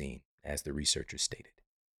unforeseen, as the researchers stated.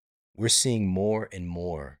 We're seeing more and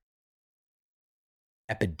more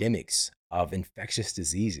epidemics of infectious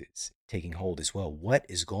diseases taking hold as well. What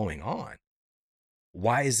is going on?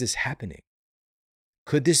 Why is this happening?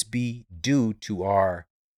 Could this be due to our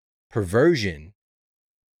perversion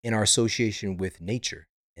in our association with nature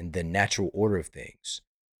and the natural order of things?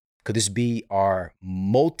 Could this be our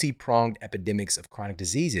multi-pronged epidemics of chronic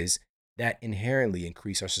diseases that inherently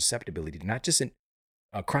increase our susceptibility to not just in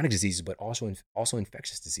chronic diseases, but also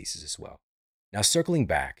infectious diseases as well? Now, circling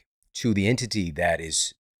back to the entity that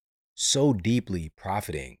is so deeply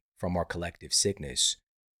profiting from our collective sickness,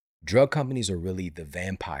 drug companies are really the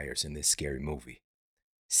vampires in this scary movie,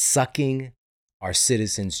 sucking our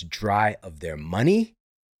citizens dry of their money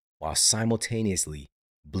while simultaneously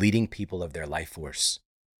bleeding people of their life force.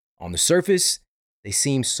 On the surface, they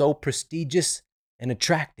seem so prestigious and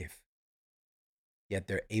attractive, yet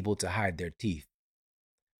they're able to hide their teeth.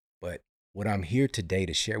 But what I'm here today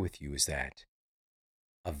to share with you is that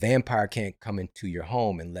a vampire can't come into your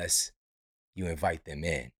home unless you invite them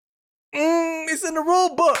in. It's in the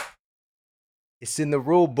rule book. It's in the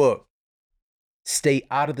rule book. Stay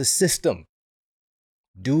out of the system.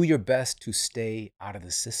 Do your best to stay out of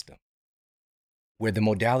the system, where the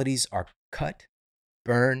modalities are cut,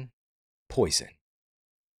 burn, poison.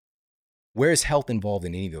 Where is health involved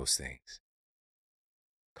in any of those things?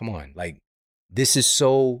 Come on, this is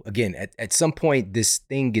so, again, at some point, this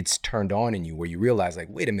thing gets turned on in you where you realize,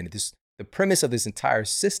 wait a minute, the premise of this entire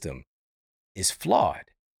system is flawed.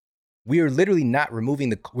 We are literally not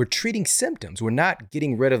removing we're treating symptoms. We're not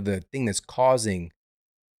getting rid of the thing that's causing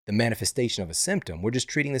the manifestation of a symptom. We're just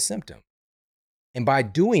treating the symptom. And by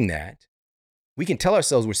doing that, we can tell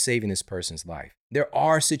ourselves we're saving this person's life. There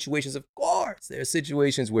are situations, of course, there are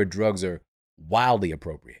situations where drugs are wildly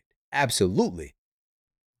appropriate. Absolutely.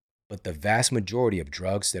 But the vast majority of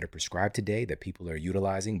drugs that are prescribed today that people are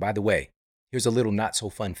utilizing, by the way, here's a little not so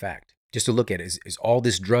fun fact. Just to look at it, is all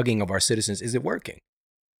this drugging of our citizens, is it working?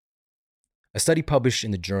 A study published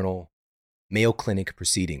in the journal Mayo Clinic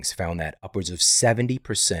Proceedings found that upwards of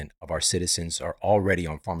 70% of our citizens are already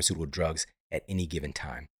on pharmaceutical drugs at any given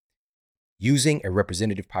time. Using a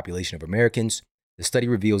representative population of Americans, the study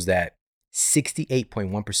reveals that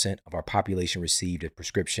 68.1% of our population received a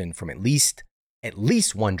prescription from at least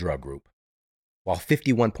one drug group, while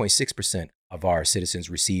 51.6% of our citizens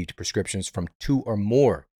received prescriptions from 2 or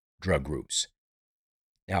more drug groups.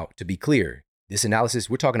 Now, to be clear, this analysis,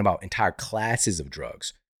 we're talking about entire classes of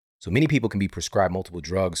drugs. So many people can be prescribed multiple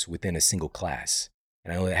drugs within a single class.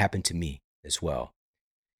 And I know that happened to me as well.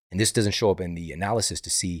 And this doesn't show up in the analysis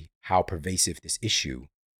to see how pervasive this issue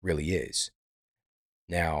really is.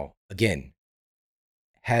 Now, again,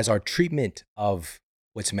 has our treatment of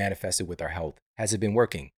what's manifested with our health, has it been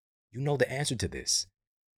working? You know the answer to this.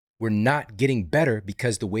 We're not getting better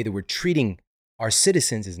because the way that we're treating our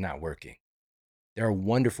citizens is not working. There are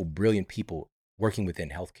wonderful, brilliant people working within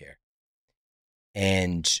healthcare.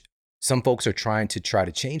 And some folks are trying to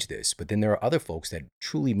change this, but then there are other folks that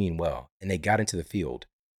truly mean well, and they got into the field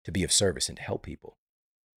to be of service and to help people.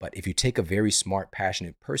 But if you take a very smart,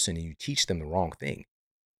 passionate person and you teach them the wrong thing,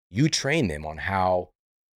 you train them on how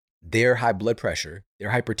their high blood pressure, their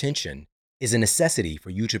hypertension is a necessity for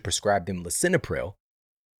you to prescribe them lisinopril,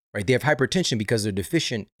 right? They have hypertension because they're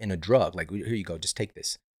deficient in a drug. Like, here you go, just take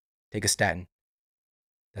this. Take a statin.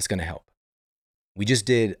 That's going to help. We just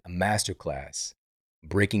did a masterclass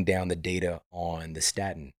breaking down the data on the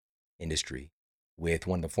statin industry with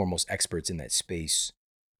one of the foremost experts in that space,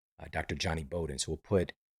 Dr. Johnny Bowden. So we'll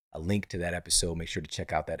put a link to that episode. Make sure to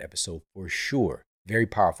check out that episode for sure. Very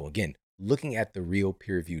powerful. Again, looking at the real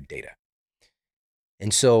peer-reviewed data.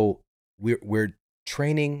 And so we're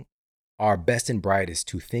training our best and brightest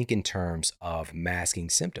to think in terms of masking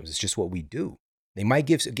symptoms. It's just what we do. They might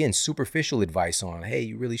give, again, superficial advice on, hey,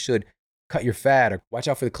 you really should cut your fat or watch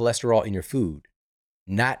out for the cholesterol in your food.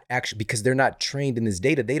 Not actually, because they're not trained in this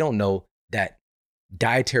data. They don't know that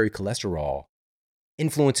dietary cholesterol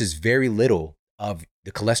influences very little of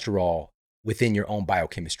the cholesterol within your own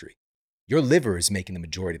biochemistry. Your liver is making the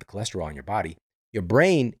majority of the cholesterol in your body. Your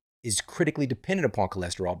brain is critically dependent upon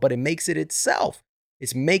cholesterol, but it makes it itself.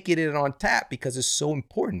 It's making it on tap because it's so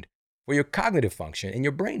important for your cognitive function and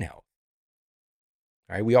your brain health.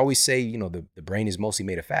 All right, we always say, the brain is mostly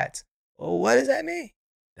made of fats. Well, what does that mean?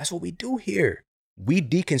 That's what we do here. We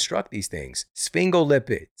deconstruct these things.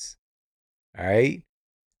 Sphingolipids, all right?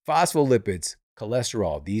 Phospholipids,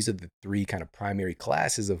 cholesterol. These are the three kind of primary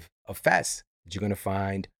classes of fats that you're going to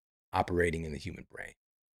find operating in the human brain,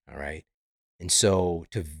 all right? And so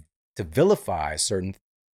to vilify a certain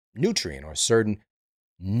nutrient or a certain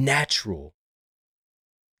natural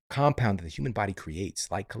compound that the human body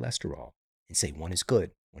creates, like cholesterol, and say one is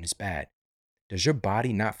good, one is bad. Does your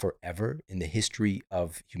body not forever in the history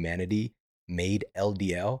of humanity made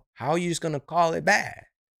LDL? How are you just going to call it bad?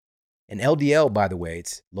 And LDL, by the way,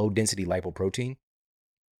 it's low density lipoprotein.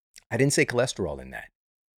 I didn't say cholesterol in that.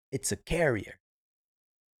 It's a carrier.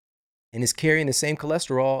 And it's carrying the same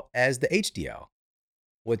cholesterol as the HDL,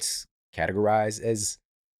 what's categorized as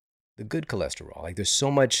the good cholesterol. Like, there's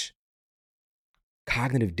so much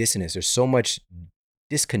cognitive dissonance. There's so much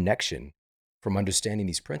disconnection from understanding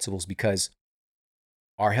these principles because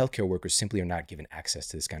our healthcare workers simply are not given access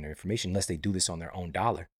to this kind of information unless they do this on their own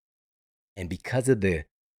dollar. And because of the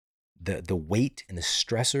weight and the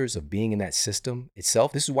stressors of being in that system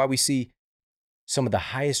itself, this is why we see some of the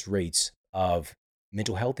highest rates of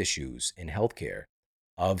mental health issues in healthcare,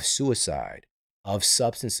 of suicide, of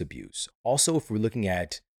substance abuse. Also, if we're looking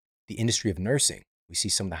at the industry of nursing, we see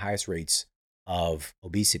some of the highest rates of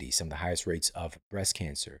obesity, some of the highest rates of breast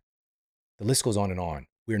cancer. The list goes on and on.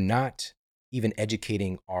 We're not even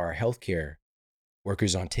educating our healthcare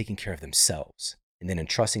workers on taking care of themselves and then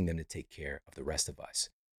entrusting them to take care of the rest of us.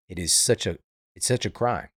 It's such a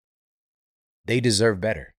crime. They deserve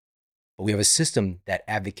better. But we have a system that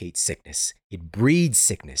advocates sickness. It breeds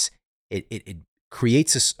sickness. It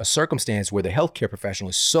creates a circumstance where the healthcare professional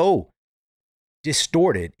is so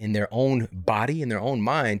distorted in their own body, in their own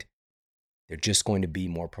mind, they're just going to be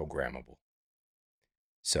more programmable.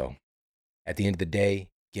 So at the end of the day,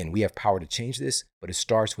 again, we have power to change this, but it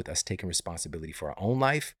starts with us taking responsibility for our own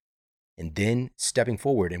life and then stepping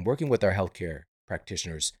forward and working with our healthcare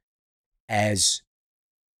practitioners as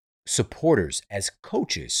supporters, as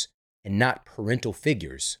coaches, and not parental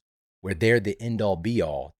figures where they're the end all be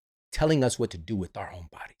all, telling us what to do with our own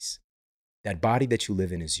bodies. That body that you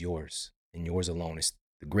live in is yours and yours alone. It's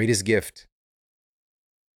the greatest gift.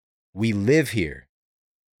 We live here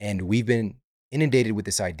and we've been inundated with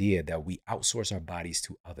this idea that we outsource our bodies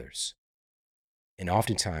to others. And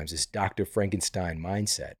oftentimes it's Dr. Frankenstein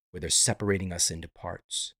mindset where they're separating us into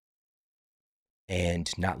parts and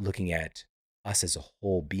not looking at us as a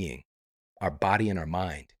whole being, our body and our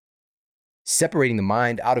mind. Separating the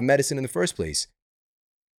mind out of medicine in the first place.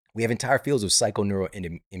 We have entire fields of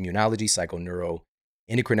psychoneuroimmunology,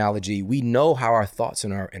 psychoneuroendocrinology. We know how our thoughts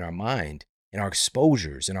in our mind and our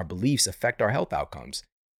exposures and our beliefs affect our health outcomes.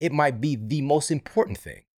 It might be the most important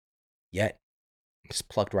thing, yet it's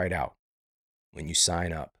plucked right out when you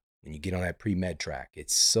sign up, when you get on that pre-med track.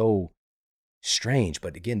 It's so Strange,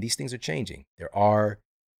 but again, these things are changing. There are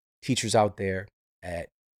teachers out there at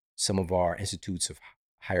some of our institutes of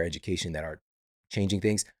higher education that are changing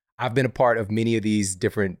things. I've been a part of many of these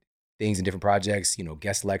different things and different projects,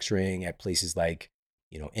 guest lecturing at places like,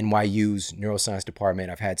 NYU's neuroscience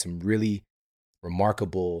department. I've had some really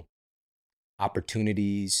remarkable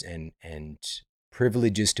opportunities and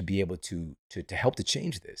privileges to be able to help to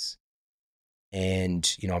change this.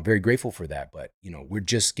 And, I'm very grateful for that. But, we're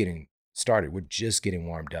just getting started. We're just getting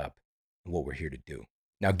warmed up in what we're here to do.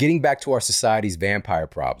 Now, getting back to our society's vampire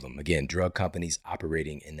problem, again, drug companies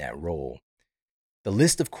operating in that role. The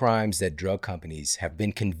list of crimes that drug companies have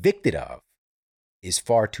been convicted of is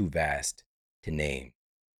far too vast to name.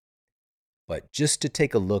 But just to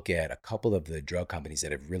take a look at a couple of the drug companies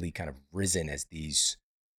that have really kind of risen as these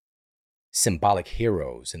symbolic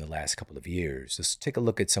heroes in the last couple of years, let's take a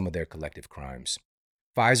look at some of their collective crimes.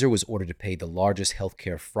 Pfizer was ordered to pay the largest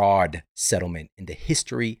healthcare fraud settlement in the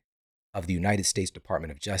history of the United States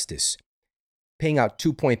Department of Justice, paying out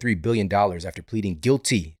 $2.3 billion after pleading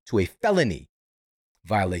guilty to a felony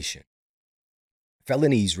violation.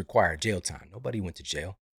 Felonies require jail time. Nobody went to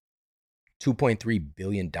jail. $2.3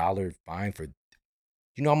 billion fine for,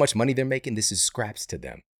 you know how much money they're making? This is scraps to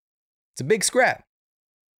them. It's a big scrap.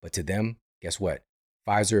 But to them, guess what?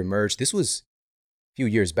 Pfizer emerged. This was a few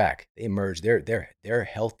years back. They emerged. They're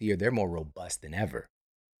healthier. They're more robust than ever.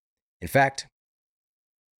 In fact,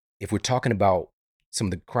 if we're talking about some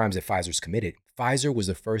of the crimes that Pfizer's committed, Pfizer was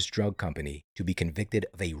the first drug company to be convicted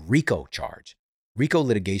of a RICO charge. RICO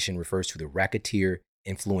litigation refers to the Racketeer,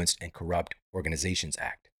 Influenced, and Corrupt Organizations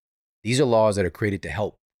Act. These are laws that are created to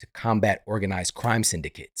help to combat organized crime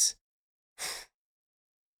syndicates.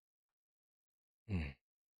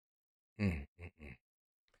 When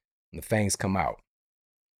the fangs come out.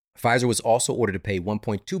 Pfizer was also ordered to pay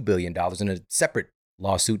 $1.2 billion in a separate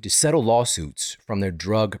lawsuit to settle lawsuits from their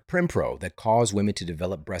drug Primpro that caused women to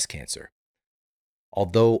develop breast cancer.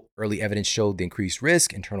 Although early evidence showed the increased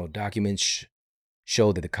risk, internal documents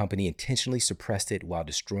show that the company intentionally suppressed it while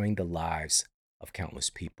destroying the lives of countless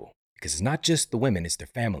people. Because it's not just the women, it's their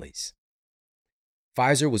families.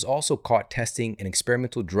 Pfizer was also caught testing an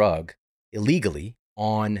experimental drug illegally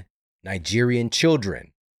on Nigerian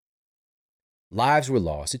children. Lives were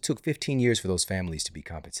lost. It took 15 years for those families to be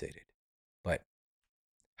compensated. But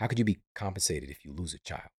how could you be compensated if you lose a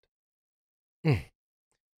child?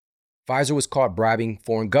 Pfizer was caught bribing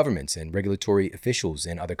foreign governments and regulatory officials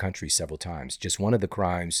in other countries several times. Just one of the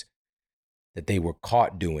crimes that they were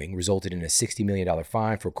caught doing resulted in a $60 million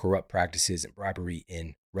fine for corrupt practices and bribery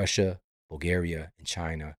in Russia, Bulgaria, and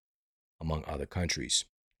China, among other countries.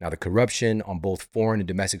 Now, the corruption on both foreign and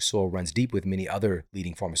domestic soil runs deep with many other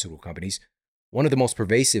leading pharmaceutical companies. One of the most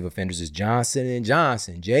pervasive offenders is Johnson &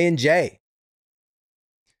 Johnson, J&J.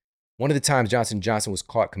 One of the times Johnson & Johnson was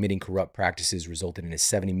caught committing corrupt practices resulted in a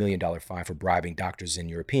 $70 million fine for bribing doctors in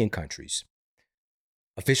European countries.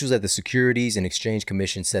 Officials at the Securities and Exchange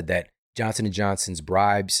Commission said that Johnson & Johnson's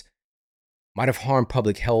bribes might have harmed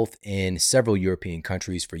public health in several European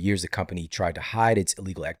countries. For years, the company tried to hide its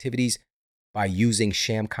illegal activities by using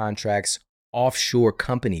sham contracts, offshore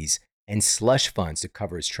companies, and slush funds to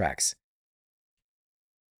cover its tracks.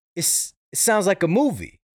 It sounds like a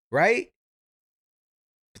movie, right?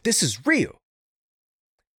 But this is real.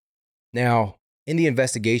 Now, in the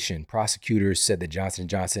investigation, prosecutors said that Johnson &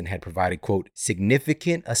 Johnson had provided, quote,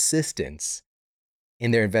 significant assistance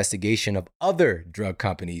in their investigation of other drug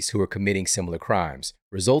companies who were committing similar crimes,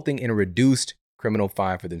 resulting in a reduced criminal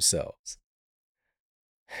fine for themselves.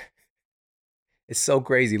 It's so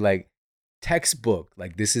crazy, like textbook,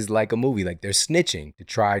 like this is like a movie, like they're snitching to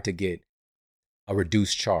try to get a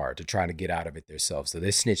reduced charge, to try to get out of it themselves. So they're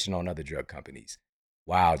snitching on other drug companies.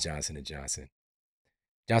 Wow, Johnson & Johnson.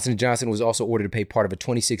 Johnson & Johnson was also ordered to pay part of a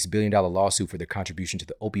 $26 billion lawsuit for their contribution to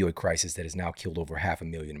the opioid crisis that has now killed over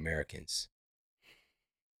 500,000 Americans.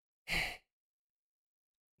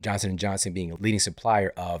 Johnson & Johnson being a leading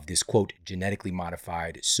supplier of this, quote, genetically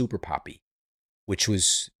modified super poppy, which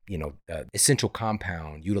was, the essential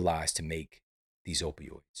compound utilized to make these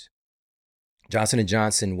opioids. Johnson &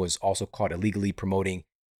 Johnson was also caught illegally promoting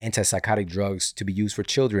antipsychotic drugs to be used for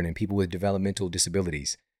children and people with developmental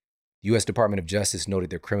disabilities. The U.S. Department of Justice noted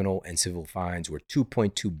their criminal and civil fines were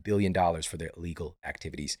 $2.2 billion for their illegal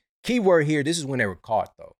activities. Key word here, this is when they were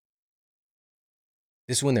caught, though.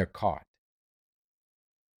 This is when they're caught.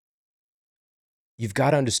 You've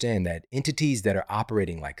got to understand that entities that are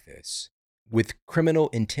operating like this with criminal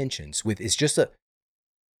intentions,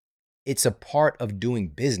 it's a part of doing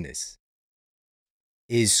business,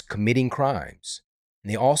 is committing crimes.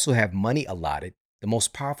 And they also have money allotted, the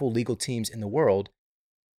most powerful legal teams in the world,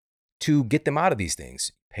 to get them out of these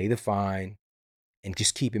things. Pay the fine and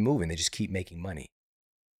just keep it moving. They just keep making money.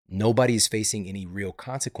 Nobody is facing any real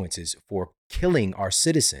consequences for killing our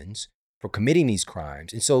citizens, for committing these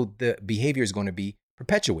crimes. And so the behavior is going to be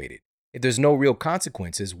perpetuated. If there's no real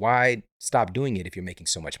consequences, why stop doing it if you're making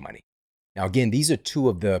so much money? Now, again, these are two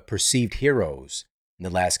of the perceived heroes in the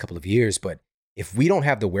last couple of years. But if we don't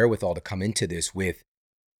have the wherewithal to come into this with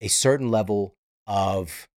a certain level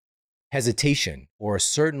of hesitation or a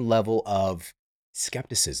certain level of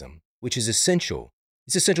skepticism, which is essential,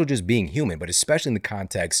 it's essential just being human, but especially in the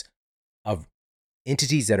context of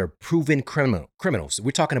entities that are proven criminals.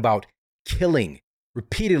 We're talking about killing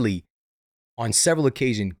repeatedly on several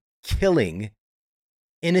occasions, killing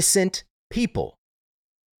innocent people,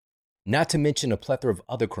 not to mention a plethora of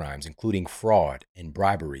other crimes, including fraud and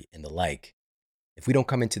bribery and the like. If we don't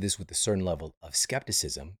come into this with a certain level of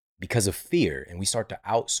skepticism because of fear, and we start to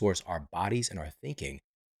outsource our bodies and our thinking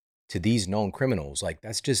to these known criminals, like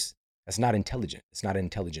that's not intelligent. It's not an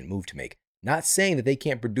intelligent move to make. Not saying that they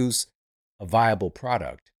can't produce a viable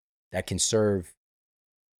product that can serve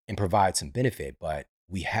and provide some benefit, but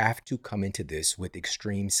we have to come into this with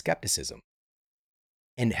extreme skepticism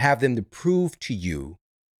and have them to prove to you,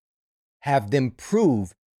 have them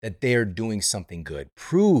prove that they're doing something good,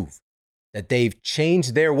 prove that they've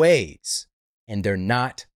changed their ways and they're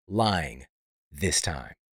not lying this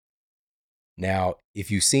time. Now,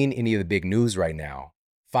 if you've seen any of the big news right now,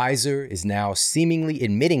 Pfizer is now seemingly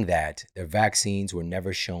admitting that their vaccines were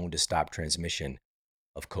never shown to stop transmission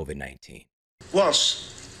of COVID-19.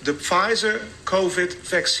 Was the Pfizer COVID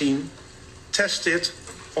vaccine tested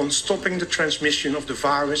on stopping the transmission of the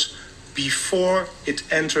virus before it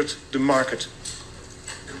entered the market?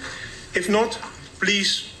 If not,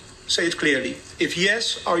 please say it clearly. If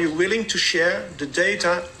yes, are you willing to share the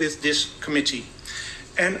data with this committee?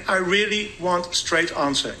 And I really want a straight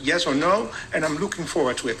answer, yes or no, and I'm looking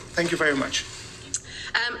forward to it. Thank you very much.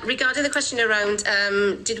 Regarding the question around,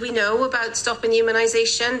 did we know about stopping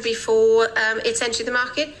immunisation before it's entered the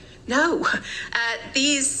market? No.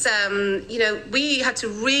 We had to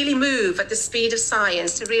really move at the speed of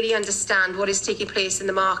science to really understand what is taking place in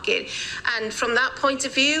the market. And from that point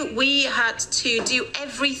of view, we had to do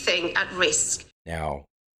everything at risk. Now,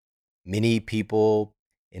 many people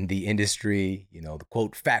in the industry, the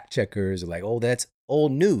quote fact checkers are like, oh, that's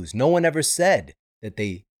old news. No one ever said that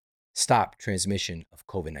they stopped transmission of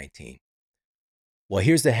COVID-19. Well,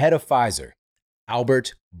 here's the head of Pfizer,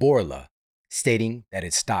 Albert Bourla, stating that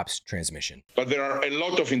it stops transmission. But there are a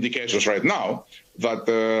lot of indications right now that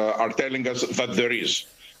are telling us that there is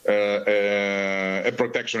a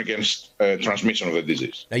protection against transmission of the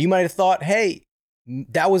disease. Now, you might have thought, hey,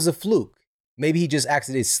 that was a fluke. Maybe he just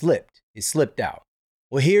accidentally slipped. It slipped out.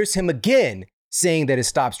 Well, here's him again saying that it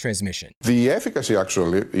stops transmission. The efficacy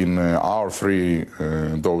actually in our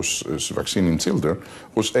three-dose vaccine in children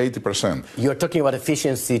was 80%. You're talking about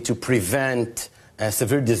efficiency to prevent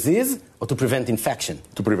severe disease or to prevent infection?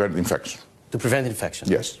 To prevent infection. To prevent infection.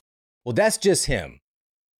 Yes. Well, that's just him.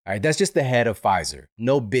 All right, that's just the head of Pfizer.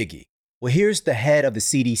 No biggie. Well, here's the head of the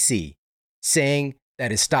CDC saying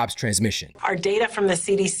that it stops transmission. Our data from the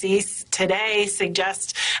CDC today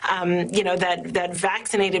suggests, that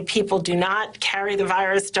vaccinated people do not carry the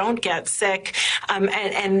virus, don't get sick,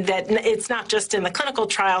 and that it's not just in the clinical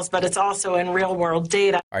trials, but it's also in real-world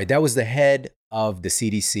data. All right, that was the head of the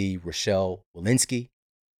CDC, Rochelle Walensky,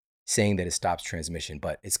 saying that it stops transmission,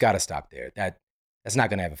 but it's got to stop there. That's not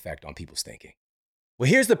going to have effect on people's thinking. Well,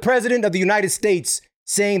 here's the president of the United States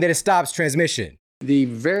saying that it stops transmission. The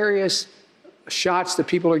various shots that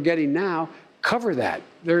people are getting now cover that.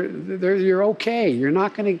 You're okay. You're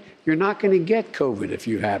not going to get COVID if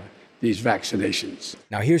you have these vaccinations.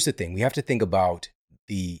 Now, here's the thing. We have to think about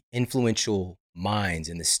the influential minds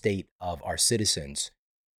in the state of our citizens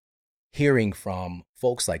hearing from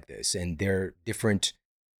folks like this, and their different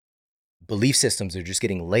belief systems are just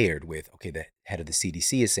getting layered with, okay, the head of the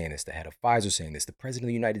CDC is saying this, the head of Pfizer is saying this, the president of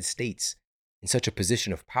the United States in such a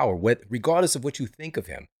position of power, regardless of what you think of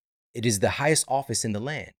him, it is the highest office in the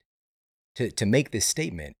land. To make this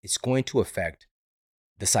statement, it's going to affect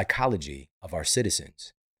the psychology of our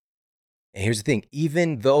citizens. And here's the thing,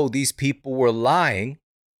 even though these people were lying,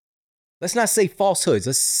 let's not say falsehoods,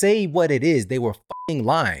 let's say what it is. They were fucking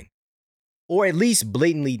lying, or at least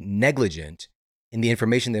blatantly negligent in the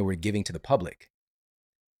information they were giving to the public.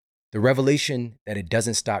 The revelation that it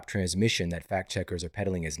doesn't stop transmission that fact checkers are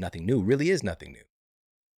peddling is nothing new, really is nothing new.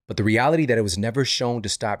 But the reality that it was never shown to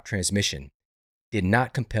stop transmission did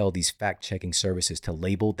not compel these fact-checking services to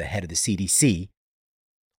label the head of the CDC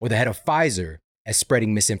or the head of Pfizer as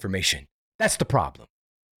spreading misinformation. That's the problem.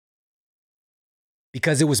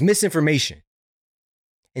 because it was misinformation.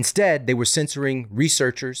 Instead, they were censoring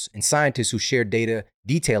researchers and scientists who shared data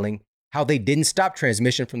detailing how they didn't stop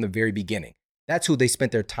transmission from the very beginning. That's who they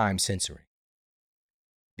spent their time censoring.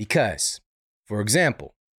 Because, for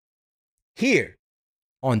example, here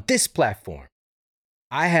on this platform,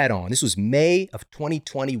 I had on, this was May of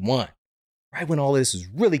 2021, right when all of this was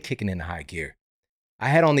really kicking into high gear. I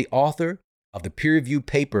had on the author of the peer-reviewed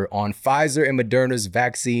paper on Pfizer and Moderna's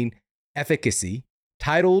vaccine efficacy,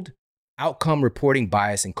 titled Outcome Reporting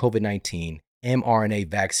Bias in COVID-19 mRNA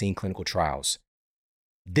Vaccine Clinical Trials.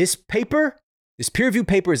 This peer-reviewed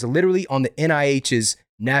paper is literally on the NIH's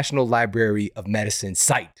National Library of Medicine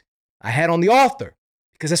site. I had on the author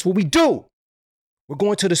because that's what we do. We're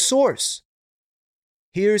going to the source.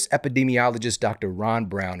 Here's epidemiologist Dr. Ron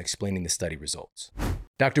Brown explaining the study results.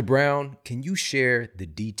 Dr. Brown, can you share the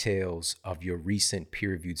details of your recent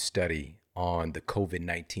peer-reviewed study on the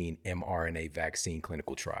COVID-19 mRNA vaccine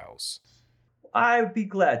clinical trials? I would be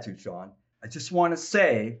glad to, Sean. I just want to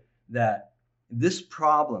say that this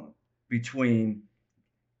problem between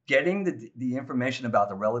getting the information about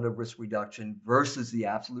the relative risk reduction versus the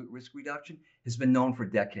absolute risk reduction has been known for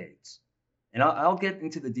decades. And I'll get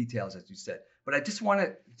into the details, as you said, but I just want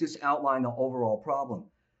to outline the overall problem.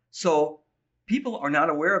 So people are not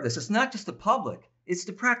aware of this. It's not just the public. It's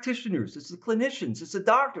the practitioners. It's the clinicians. It's the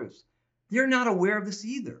doctors. They're not aware of this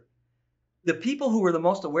either. The people who are the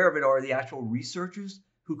most aware of it are the actual researchers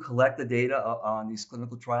who collect the data on these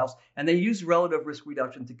clinical trials, and they use relative risk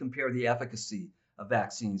reduction to compare the efficacy of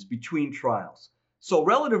vaccines between trials. So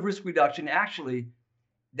relative risk reduction, actually,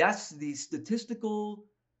 that's the statistical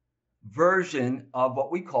version of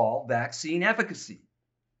what we call vaccine efficacy.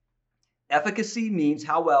 Efficacy means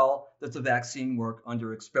how well does the vaccine work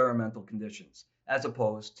under experimental conditions, as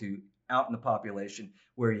opposed to out in the population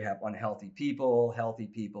where you have unhealthy people, healthy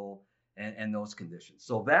people, and those conditions.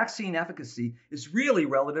 So vaccine efficacy is really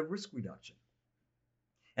relative risk reduction.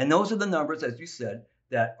 And those are the numbers, as you said,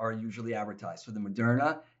 that are usually advertised. For the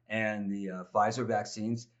Moderna and the Pfizer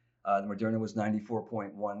vaccines, the Moderna was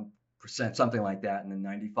 94.1%, something like that, and then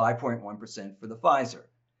 95.1% for the Pfizer.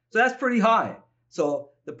 So that's pretty high. So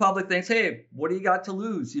the public thinks, hey, what do you got to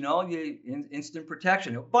lose? You know, instant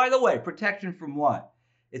protection. By the way, protection from what?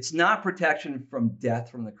 It's not protection from death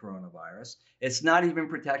from the coronavirus. It's not even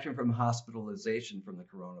protection from hospitalization from the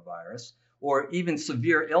coronavirus, or even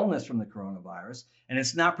severe illness from the coronavirus. And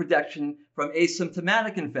it's not protection from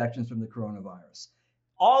asymptomatic infections from the coronavirus.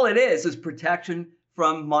 All it is protection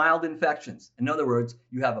from mild infections. In other words,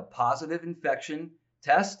 you have a positive infection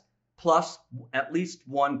test plus at least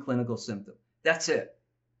one clinical symptom. That's it.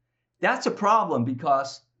 That's a problem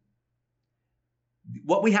because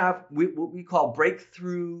what we have, what we call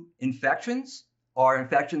breakthrough infections, are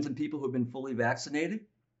infections in people who have been fully vaccinated.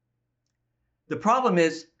 The problem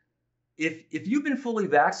is, if you've been fully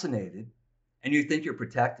vaccinated and you think you're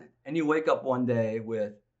protected, and you wake up one day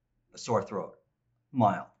with a sore throat,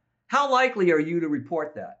 mild, how likely are you to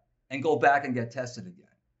report that and go back and get tested again?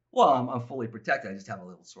 Well, I'm fully protected. I just have a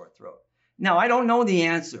little sore throat. Now, I don't know the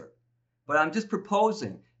answer, but I'm just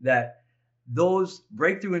proposing that those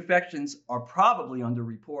breakthrough infections are probably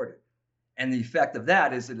underreported. And the effect of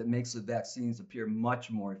that is that it makes the vaccines appear much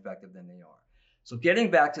more effective than they are. So getting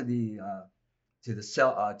back to the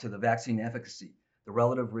vaccine efficacy, the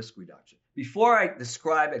relative risk reduction. Before I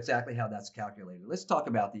describe exactly how that's calculated, let's talk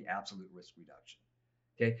about the absolute risk reduction.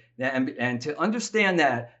 Okay, and to understand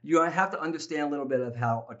that, you have to understand a little bit of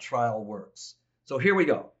how a trial works. So here we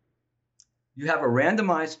go. You have a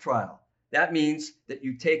randomized trial. That means that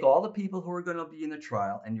you take all the people who are going to be in the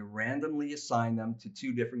trial and you randomly assign them to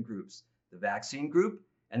two different groups, the vaccine group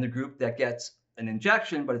and the group that gets an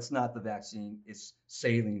injection, but it's not the vaccine, it's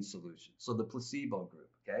saline solution. So the placebo group,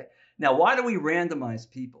 okay? Now, why do we randomize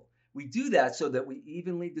people? We do that so that we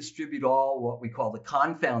evenly distribute all what we call the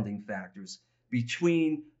confounding factors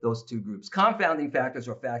between those two groups. Confounding factors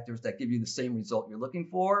are factors that give you the same result you're looking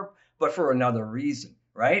for, but for another reason,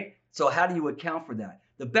 right? So how do you account for that?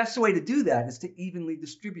 The best way to do that is to evenly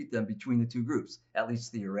distribute them between the two groups, at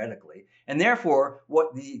least theoretically. And therefore,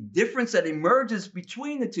 what the difference that emerges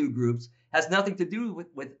between the two groups has nothing to do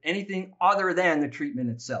with anything other than the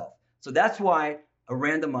treatment itself. So that's why a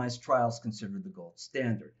randomized trial is considered the gold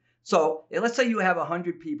standard. So let's say you have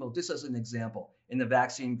 100 people, just as an example, in the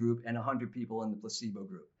vaccine group and 100 people in the placebo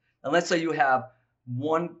group. And let's say you have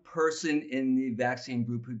one person in the vaccine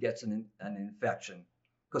group who gets an infection.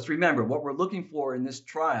 Because remember, what we're looking for in this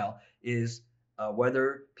trial is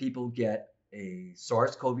whether people get a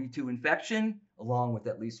SARS-CoV-2 infection along with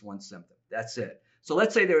at least one symptom. That's it. So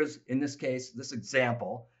let's say there's, in this case, this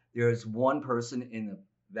example, there's one person in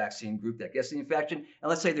the vaccine group that gets the infection, and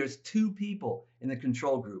let's say there's 2 people in the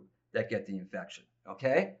control group that get the infection,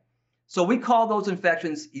 okay? So we call those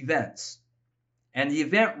infections events. And the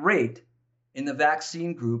event rate in the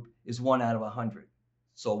vaccine group is 1 out of 100.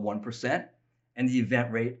 So 1%. And the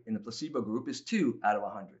event rate in the placebo group is 2 out of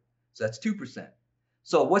 100. So that's 2%.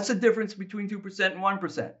 So what's the difference between 2% and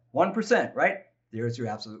 1%? 1%, right? There's your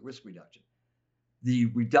absolute risk reduction. The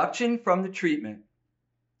reduction from the treatment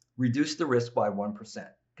reduced the risk by 1%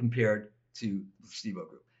 compared to the placebo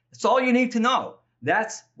group. That's all you need to know.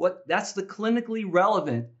 That's the clinically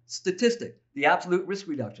relevant statistic, the absolute risk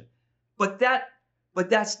reduction. But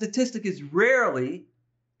that statistic is rarely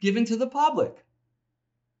given to the public.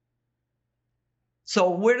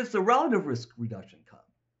 So where does the relative risk reduction come?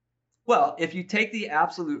 Well, if you take the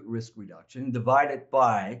absolute risk reduction, divide it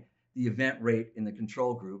by the event rate in the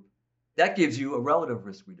control group, that gives you a relative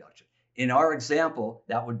risk reduction. In our example,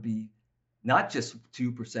 that would be not just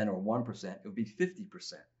 2% or 1%, it would be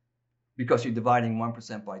 50%, because you're dividing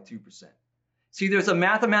 1% by 2%. See, there's a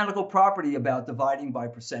mathematical property about dividing by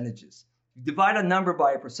percentages. You divide a number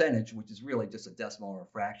by a percentage, which is really just a decimal or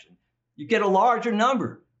a fraction, you get a larger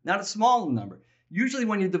number, not a smaller number. Usually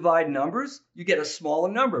when you divide numbers, you get a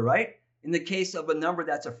smaller number, right? In the case of a number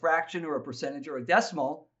that's a fraction or a percentage or a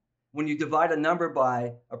decimal, when you divide a number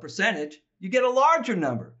by a percentage, you get a larger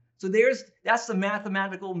number. So that's the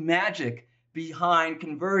mathematical magic behind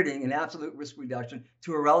converting an absolute risk reduction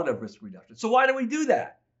to a relative risk reduction. So why do we do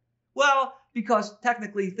that? Well, because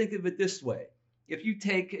technically, think of it this way. If you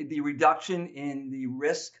take the reduction in the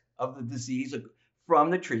risk of the disease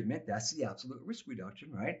from the treatment, that's the absolute risk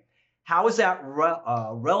reduction, right? How is that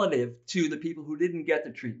relative to the people who didn't get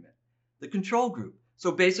the treatment? The control group.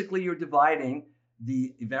 So basically, you're dividing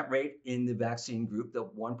the event rate in the vaccine group, the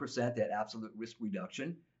 1%, that absolute risk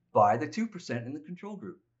reduction, by the 2% in the control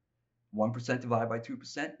group. 1% divided by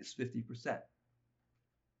 2% is 50%.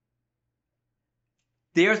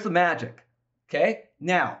 There's the magic, okay?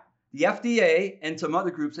 Now, the FDA and some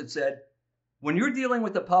other groups have said, when you're dealing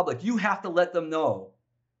with the public, you have to let them know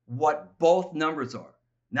what both numbers are,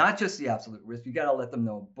 not just the absolute risk. You got to let them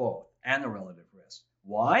know both and the relative risk.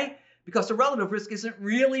 Why? Because the relative risk isn't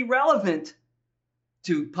really relevant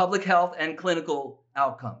to public health and clinical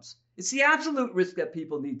outcomes. It's the absolute risk that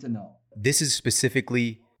people need to know. This is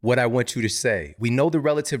specifically what I want you to say. We know the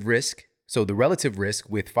relative risk. So the relative risk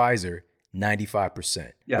with Pfizer,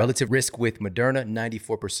 95%. Yeah. Relative risk with Moderna,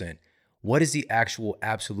 94%. What is the actual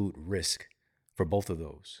absolute risk for both of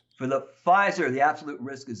those? For the Pfizer, the absolute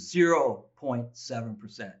risk is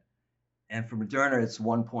 0.7%. And for Moderna, it's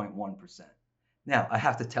 1.1%. Now, I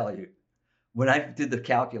have to tell you, when I did the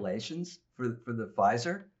calculations for the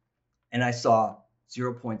Pfizer and I saw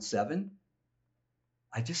 0.7,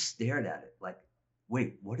 I just stared at it like,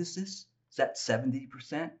 wait, what is this? Is that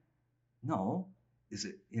 70%? No. Is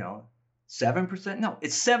it, 7%? No,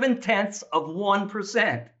 it's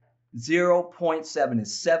 0.7%. 0.7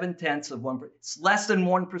 is 0.7%. It's less than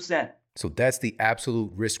 1%. So that's the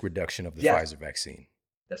absolute risk reduction of the Pfizer vaccine.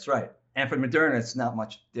 That's right. And for Moderna, it's not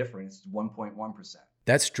much different. It's 1.1%.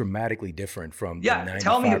 That's dramatically different from the 95%.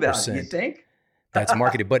 Tell me about it. You think? That's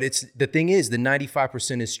marketed. But the thing is, the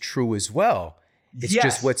 95% is true as well. It's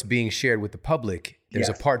just what's being shared with the public. There's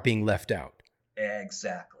a part being left out.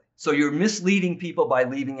 Exactly. So you're misleading people by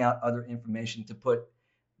leaving out other information to put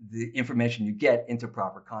the information you get into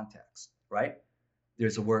proper context, right?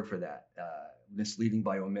 There's a word for that. Misleading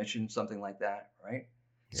by omission, something like that, right?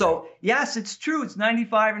 Yeah. So yes, it's true. It's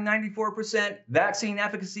 95 and 94% vaccine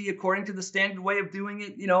efficacy according to the standard way of doing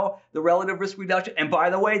it, the relative risk reduction. And by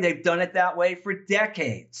the way, they've done it that way for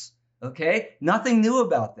decades, okay? Nothing new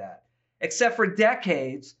about that. Except for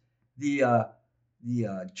decades, the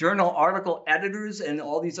journal article editors and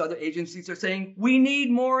all these other agencies are saying, we need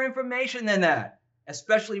more information than that,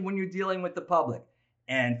 especially when you're dealing with the public.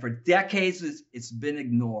 And for decades, it's been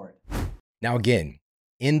ignored. Now, again,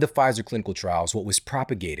 in the Pfizer clinical trials, what was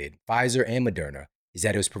propagated, Pfizer and Moderna, is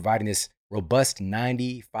that it was providing this robust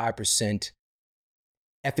 95%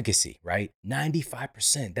 efficacy, right?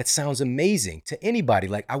 95%. That sounds amazing to anybody.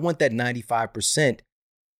 Like, I want that 95%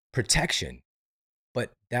 protection.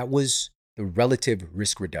 But that was the relative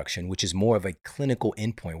risk reduction, which is more of a clinical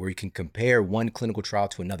endpoint where you can compare one clinical trial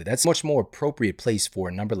to another. That's a much more appropriate place for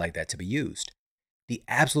a number like that to be used. The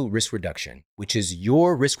absolute risk reduction, which is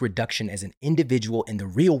your risk reduction as an individual in the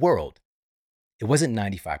real world, it wasn't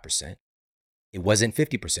 95%. It wasn't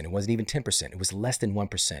 50%. It wasn't even 10%. It was less than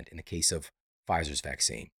 1% in the case of Pfizer's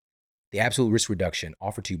vaccine. The absolute risk reduction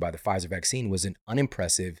offered to you by the Pfizer vaccine was an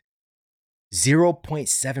unimpressive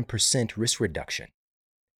 0.7% risk reduction.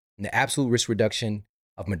 And the absolute risk reduction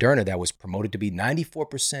of Moderna that was promoted to be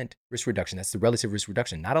 94% risk reduction. That's the relative risk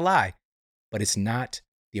reduction. Not a lie, but it's not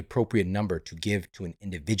the appropriate number to give to an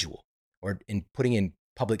individual or in putting in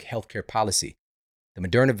public healthcare policy. The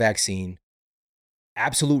Moderna vaccine,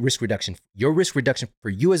 absolute risk reduction, your risk reduction for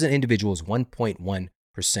you as an individual is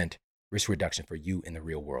 1.1% risk reduction for you in the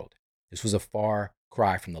real world. This was a far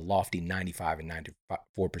cry from the lofty 95 and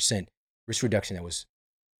 94% risk reduction that was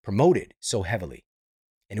promoted so heavily.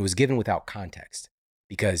 And it was given without context,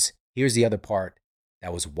 because here's the other part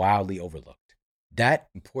that was wildly overlooked. That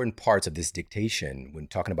important parts of this dictation, when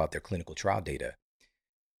talking about their clinical trial data,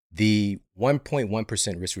 the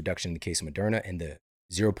 1.1% risk reduction in the case of Moderna and the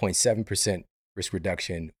 0.7% risk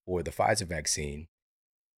reduction for the Pfizer vaccine,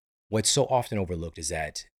 what's so often overlooked is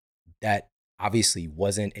that obviously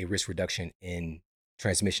wasn't a risk reduction in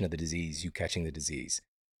transmission of the disease, you catching the disease.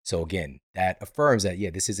 So again, that affirms that, yeah,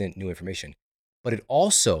 this isn't new information. But it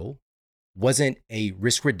also wasn't a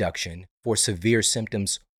risk reduction for severe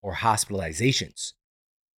symptoms or hospitalizations.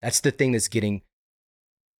 That's the thing that's getting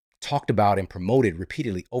talked about and promoted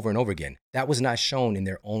repeatedly over and over again. That was not shown in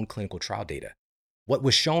their own clinical trial data. What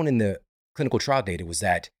was shown in the clinical trial data was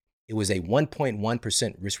that it was a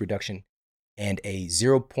 1.1% risk reduction and a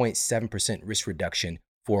 0.7% risk reduction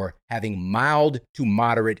for having mild to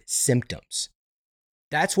moderate symptoms.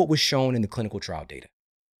 That's what was shown in the clinical trial data.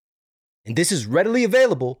 And this is readily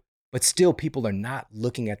available, but still people are not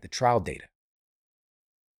looking at the trial data.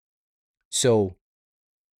 So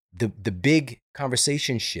the big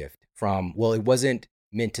conversation shift from, well, it wasn't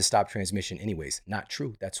meant to stop transmission anyways. Not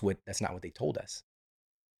true. That's not what they told us.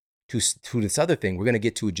 To this other thing, we're going to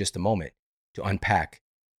get to in just a moment to unpack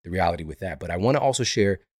the reality with that. But I want to also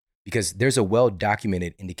share, because there's a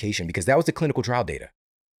well-documented indication, because that was the clinical trial data.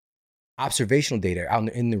 Observational data out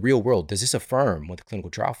in the real world. Does this affirm what the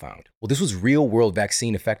clinical trial found? Well, this was real-world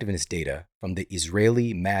vaccine effectiveness data from the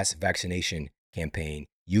Israeli mass vaccination campaign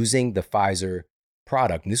using the Pfizer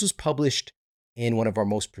product. And this was published in one of our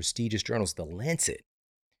most prestigious journals, The Lancet.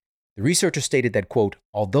 The researchers stated that, quote,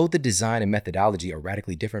 although the design and methodology are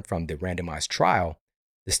radically different from the randomized trial,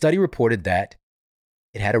 the study reported that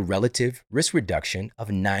it had a relative risk reduction of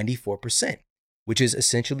 94%, which is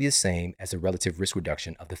essentially the same as the relative risk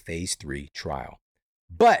reduction of the phase 3 trial.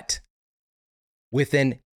 But with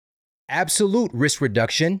an absolute risk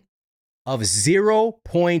reduction of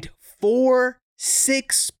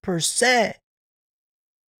 0.46%.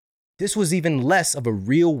 This was even less of a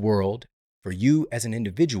real world for you as an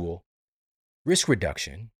individual risk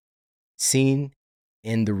reduction seen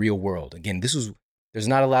in the real world. Again, there's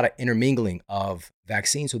not a lot of intermingling of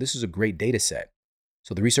vaccines, so this is a great data set.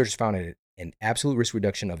 So the researchers found an absolute risk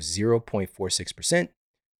reduction of 0.46%,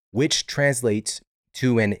 which translates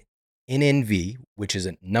to an NNV, which is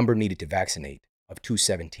a number needed to vaccinate, of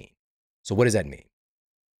 217. So what does that mean?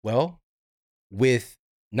 Well, with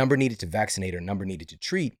number needed to vaccinate or number needed to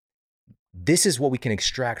treat, this is what we can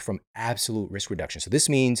extract from absolute risk reduction. So this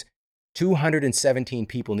means 217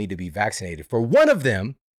 people need to be vaccinated for one of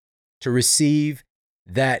them to receive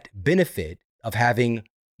that benefit of having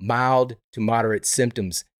mild to moderate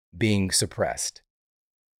symptoms being suppressed.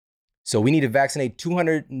 So we need to vaccinate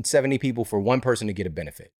 270 people for one person to get a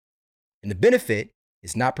benefit. And the benefit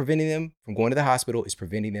is not preventing them from going to the hospital, it's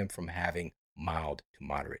preventing them from having mild to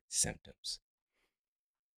moderate symptoms.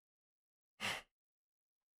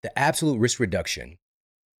 The absolute risk reduction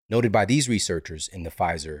noted by these researchers in the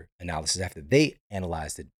Pfizer analysis after they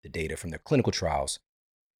analyzed the data from their clinical trials,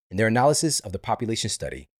 in their analysis of the population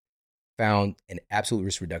study, found an absolute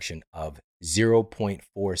risk reduction of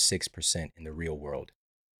 0.46% in the real world.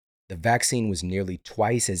 The vaccine was nearly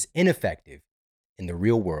twice as ineffective in the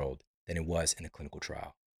real world than it was in a clinical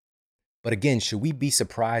trial. But again, should we be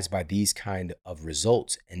surprised by these kind of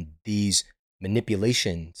results and these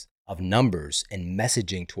manipulations of numbers and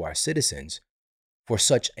messaging to our citizens for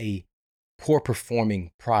such a poor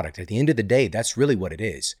performing product? At the end of the day, that's really what it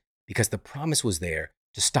is, because the promise was there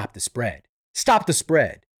to stop the spread. Stop the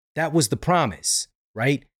spread. That was the promise,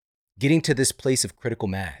 right? Getting to this place of critical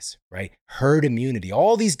mass, right? Herd immunity,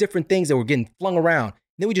 all these different things that were getting flung around.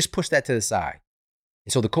 And then we just pushed that to the side.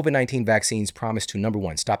 And so the COVID-19 vaccines promised to, number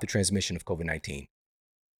one, stop the transmission of COVID-19.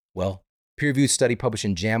 Well, peer-reviewed study published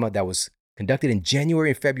in JAMA that was conducted in January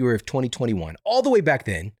and February of 2021, all the way back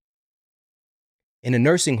then, in a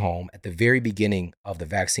nursing home at the very beginning of the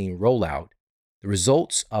vaccine rollout. The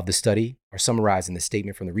results of the study are summarized in the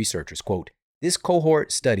statement from the researchers. Quote, this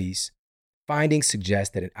cohort study's findings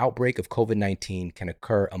suggest that an outbreak of COVID-19 can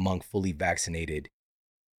occur among fully vaccinated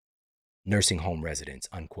nursing home residents,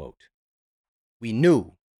 unquote. We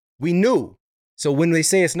knew. So when they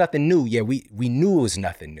say it's nothing new, yeah, we knew it was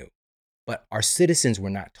nothing new. But our citizens were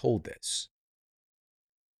not told this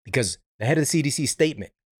because the head of the CDC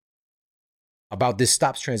statement about this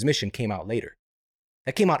stops transmission came out later.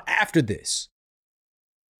 That came out after this.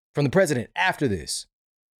 From the president after this.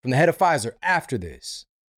 From the head of Pfizer after this.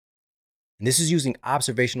 And this is using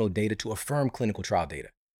observational data to affirm clinical trial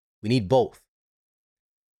data. We need both.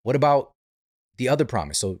 What about the other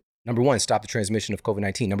promise? So, number one, stop the transmission of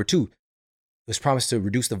COVID-19. Number two, it was promised to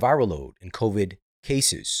reduce the viral load in COVID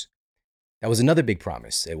cases. That was another big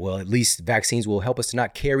promise. Well, at least vaccines will help us to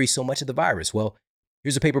not carry so much of the virus. Well,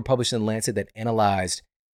 here's a paper published in The Lancet that analyzed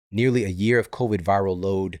nearly a year of COVID viral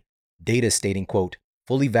load data stating, quote,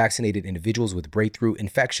 fully vaccinated individuals with breakthrough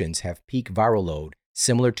infections have peak viral load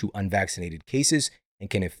similar to unvaccinated cases and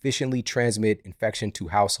can efficiently transmit infection to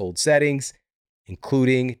household settings,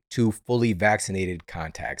 including to fully vaccinated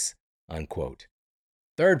contacts, unquote.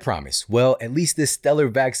 Third promise, well, at least this stellar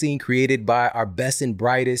vaccine created by our best and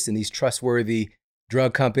brightest and these trustworthy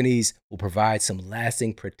drug companies will provide some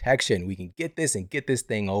lasting protection. We can get this and get this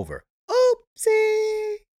thing over.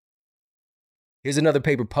 Oopsie. Here's another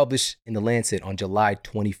paper published in The Lancet on July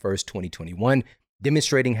 21st, 2021,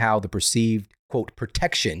 demonstrating how the perceived, quote,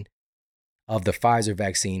 protection of the Pfizer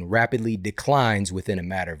vaccine rapidly declines within a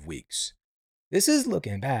matter of weeks. This is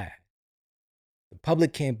looking bad. The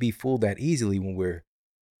public can't be fooled that easily when we're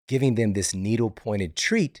giving them this needle-pointed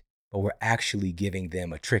treat, but we're actually giving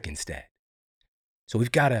them a trick instead. So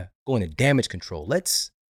we've got to go into damage control.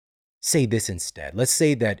 Let's say this instead. Let's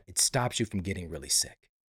say that it stops you from getting really sick.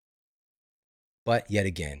 But yet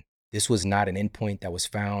again, this was not an endpoint that was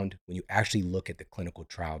found when you actually look at the clinical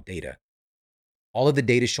trial data. All of the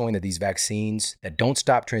data showing that these vaccines that don't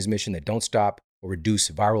stop transmission, that don't stop or reduce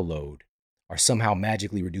viral load, are somehow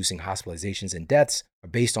magically reducing hospitalizations and deaths are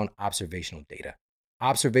based on observational data.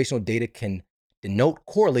 Observational data can denote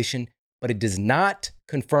correlation, but it does not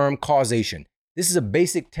confirm causation. This is a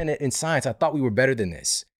basic tenet in science. I thought we were better than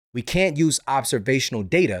this. We can't use observational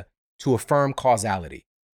data to affirm causality.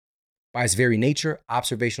 By its very nature,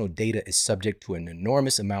 observational data is subject to an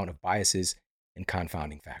enormous amount of biases and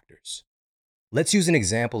confounding factors. Let's use an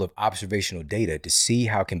example of observational data to see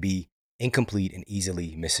how it can be incomplete and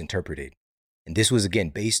easily misinterpreted. And this was, again,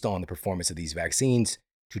 based on the performance of these vaccines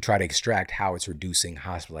to try to extract how it's reducing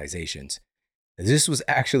hospitalizations. This was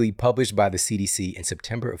actually published by the CDC in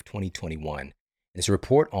September of 2021. And it's a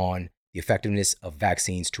report on the effectiveness of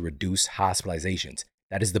vaccines to reduce hospitalizations.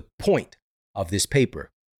 That is the point of this paper.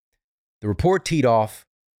 The report teed off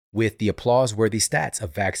with the applause-worthy stats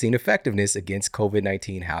of vaccine effectiveness against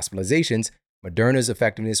COVID-19 hospitalizations. Moderna's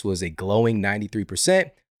effectiveness was a glowing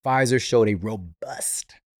 93%. Pfizer showed a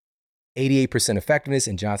robust 88% effectiveness,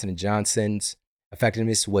 and Johnson & Johnson's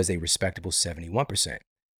effectiveness was a respectable 71%.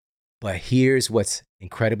 But here's what's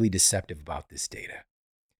incredibly deceptive about this data.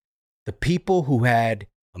 The people who had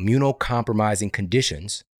immunocompromising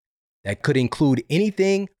conditions that could include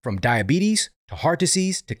anything from diabetes to heart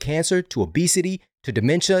disease to cancer to obesity to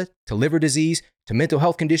dementia to liver disease to mental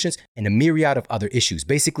health conditions and a myriad of other issues,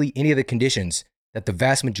 basically any of the conditions that the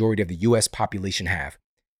vast majority of the US population have.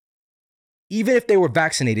 Even if they were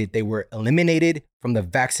vaccinated, they were eliminated from the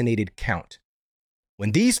vaccinated count.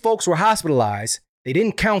 When these folks were hospitalized, they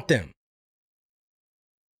didn't count them,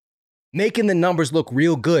 making the numbers look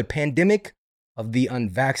real good. Pandemic of the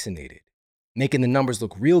unvaccinated, making the numbers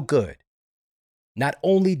look real good. Not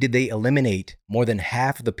only did they eliminate more than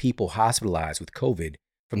half of the people hospitalized with COVID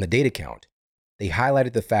from the data count, they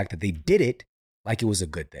highlighted the fact that they did it like it was a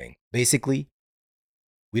good thing. Basically,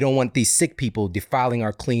 we don't want these sick people defiling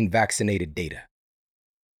our clean vaccinated data.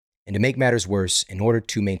 And to make matters worse, in order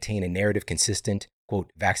to maintain a narrative consistent, quote,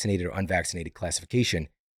 vaccinated or unvaccinated classification,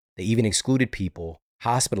 they even excluded people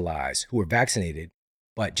hospitalized who were vaccinated,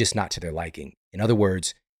 but just not to their liking. In other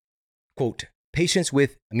words, quote, patients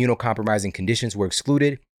with immunocompromising conditions were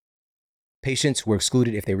excluded. Patients were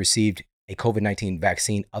excluded if they received a COVID-19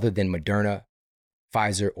 vaccine other than Moderna,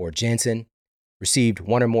 Pfizer, or Janssen, received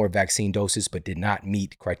one or more vaccine doses but did not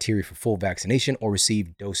meet criteria for full vaccination, or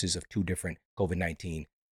received doses of 2 different COVID-19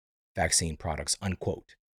 vaccine products,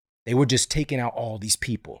 unquote. They were just taking out all these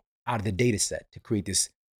people out of the data set to create this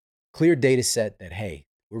clear data set that, hey,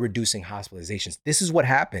 we're reducing hospitalizations. This is what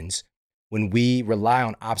happens when we rely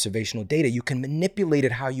on observational data. You can manipulate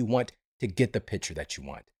it how you want to get the picture that you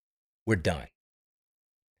want. We're done.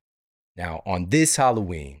 Now, on this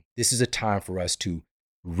Halloween, this is a time for us to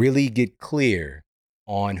really get clear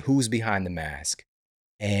on who's behind the mask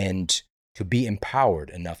and to be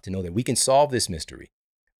empowered enough to know that we can solve this mystery.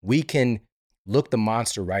 We can look the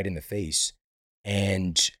monster right in the face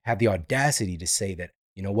and have the audacity to say that,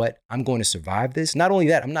 you know what, I'm going to survive this. Not only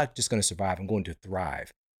that, I'm not just going to survive, I'm going to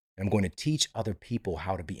thrive. And I'm going to teach other people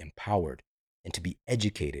how to be empowered and to be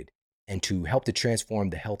educated and to help to transform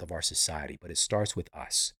the health of our society. But it starts with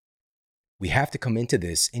us. We have to come into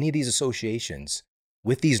any of these associations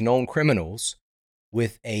with these known criminals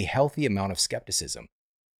with a healthy amount of skepticism.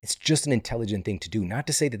 It's just an intelligent thing to do. Not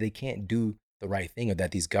to say that they can't do the right thing or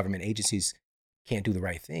that these government agencies can't do the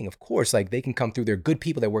right thing. Of course, like they can come through. They're good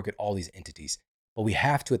people that work at all these entities. But we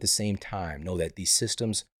have to, at the same time, know that these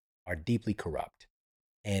systems are deeply corrupt.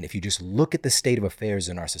 And if you just look at the state of affairs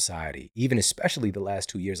in our society, even especially the last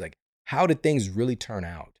 2 years, like how did things really turn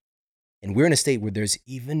out? And we're in a state where there's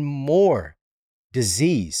even more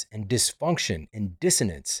disease and dysfunction and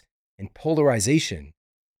dissonance and polarization.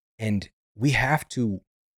 And we have to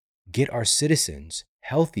get our citizens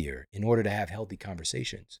healthier in order to have healthy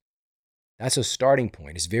conversations. That's a starting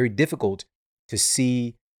point. It's very difficult to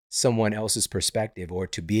see someone else's perspective or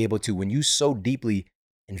to be able to, when you so deeply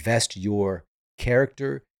invest your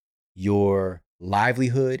character, your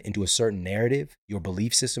livelihood into a certain narrative, your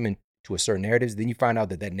belief system into a certain narrative, then you find out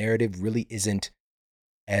that that narrative really isn't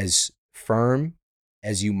as firm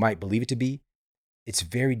as you might believe it to be. It's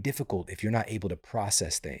very difficult if you're not able to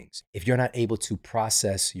process things, if you're not able to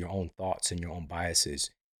process your own thoughts and your own biases.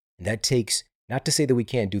 And that takes, not to say that we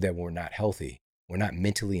can't do that when we're not healthy, we're not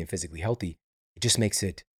mentally and physically healthy. It just makes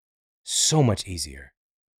it so much easier.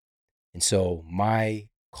 And so my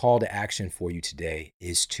call to action for you today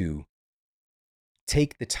is to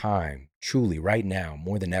take the time, truly right now,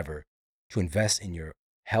 more than ever, to invest in your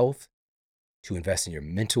health, to invest in your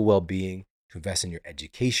mental well-being, to invest in your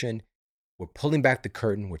education. We're pulling back the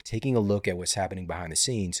curtain. We're taking a look at what's happening behind the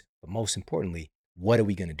scenes. But most importantly, what are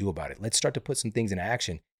we going to do about it? Let's start to put some things into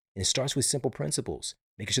action. And it starts with simple principles,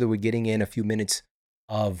 making sure that we're getting in a few minutes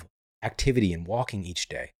of activity and walking each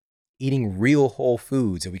day, eating real whole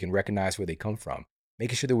foods that we can recognize where they come from,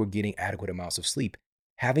 making sure that we're getting adequate amounts of sleep,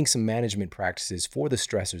 having some management practices for the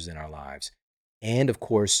stressors in our lives, and of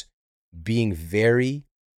course, being very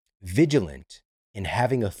vigilant in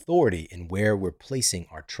having authority in where we're placing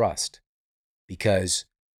our trust. Because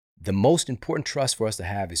the most important trust for us to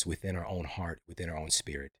have is within our own heart, within our own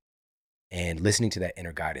spirit, and listening to that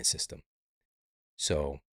inner guidance system.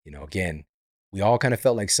 So, again, we all kind of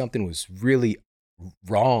felt like something was really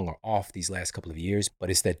wrong or off these last couple of years, but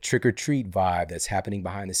it's that trick or treat vibe that's happening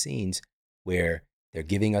behind the scenes where they're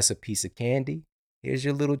giving us a piece of candy. Here's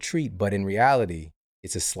your little treat. But in reality,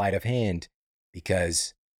 it's a sleight of hand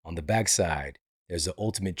because on the backside, there's the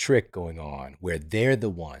ultimate trick going on where they're the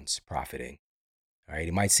ones profiting. All right.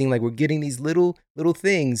 It might seem like we're getting these little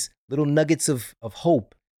things, little nuggets of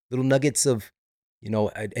hope, little nuggets of,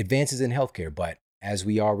 advances in healthcare. But as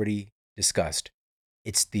we already discussed,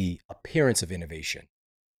 it's the appearance of innovation.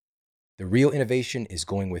 The real innovation is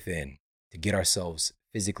going within to get ourselves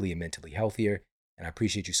physically and mentally healthier. And I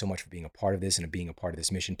appreciate you so much for being a part of this and being a part of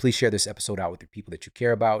this mission. Please share this episode out with the people that you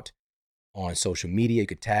care about on social media. You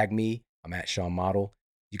could tag me. I'm at Sean Model.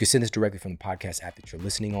 You can send this directly from the podcast app that you're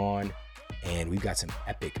listening on. And we've got some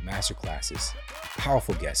epic masterclasses,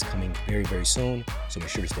 powerful guests coming very, very soon. So make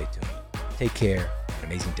sure to stay tuned. Take care. Have an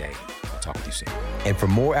amazing day. I'll talk with you soon. And for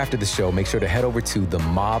more after the show, make sure to head over to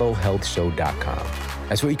themodelhealthshow.com.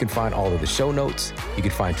 That's where you can find all of the show notes. You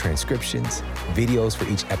can find transcriptions, videos for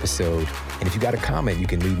each episode. And if you got a comment, you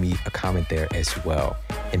can leave me a comment there as well.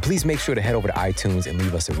 And please make sure to head over to iTunes and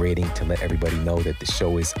leave us a rating to let everybody know that the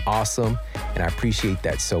show is awesome. And I appreciate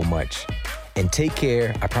that so much. And take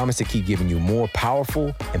care. I promise to keep giving you more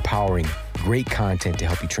powerful, empowering, great content to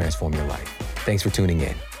help you transform your life. Thanks for tuning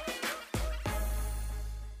in.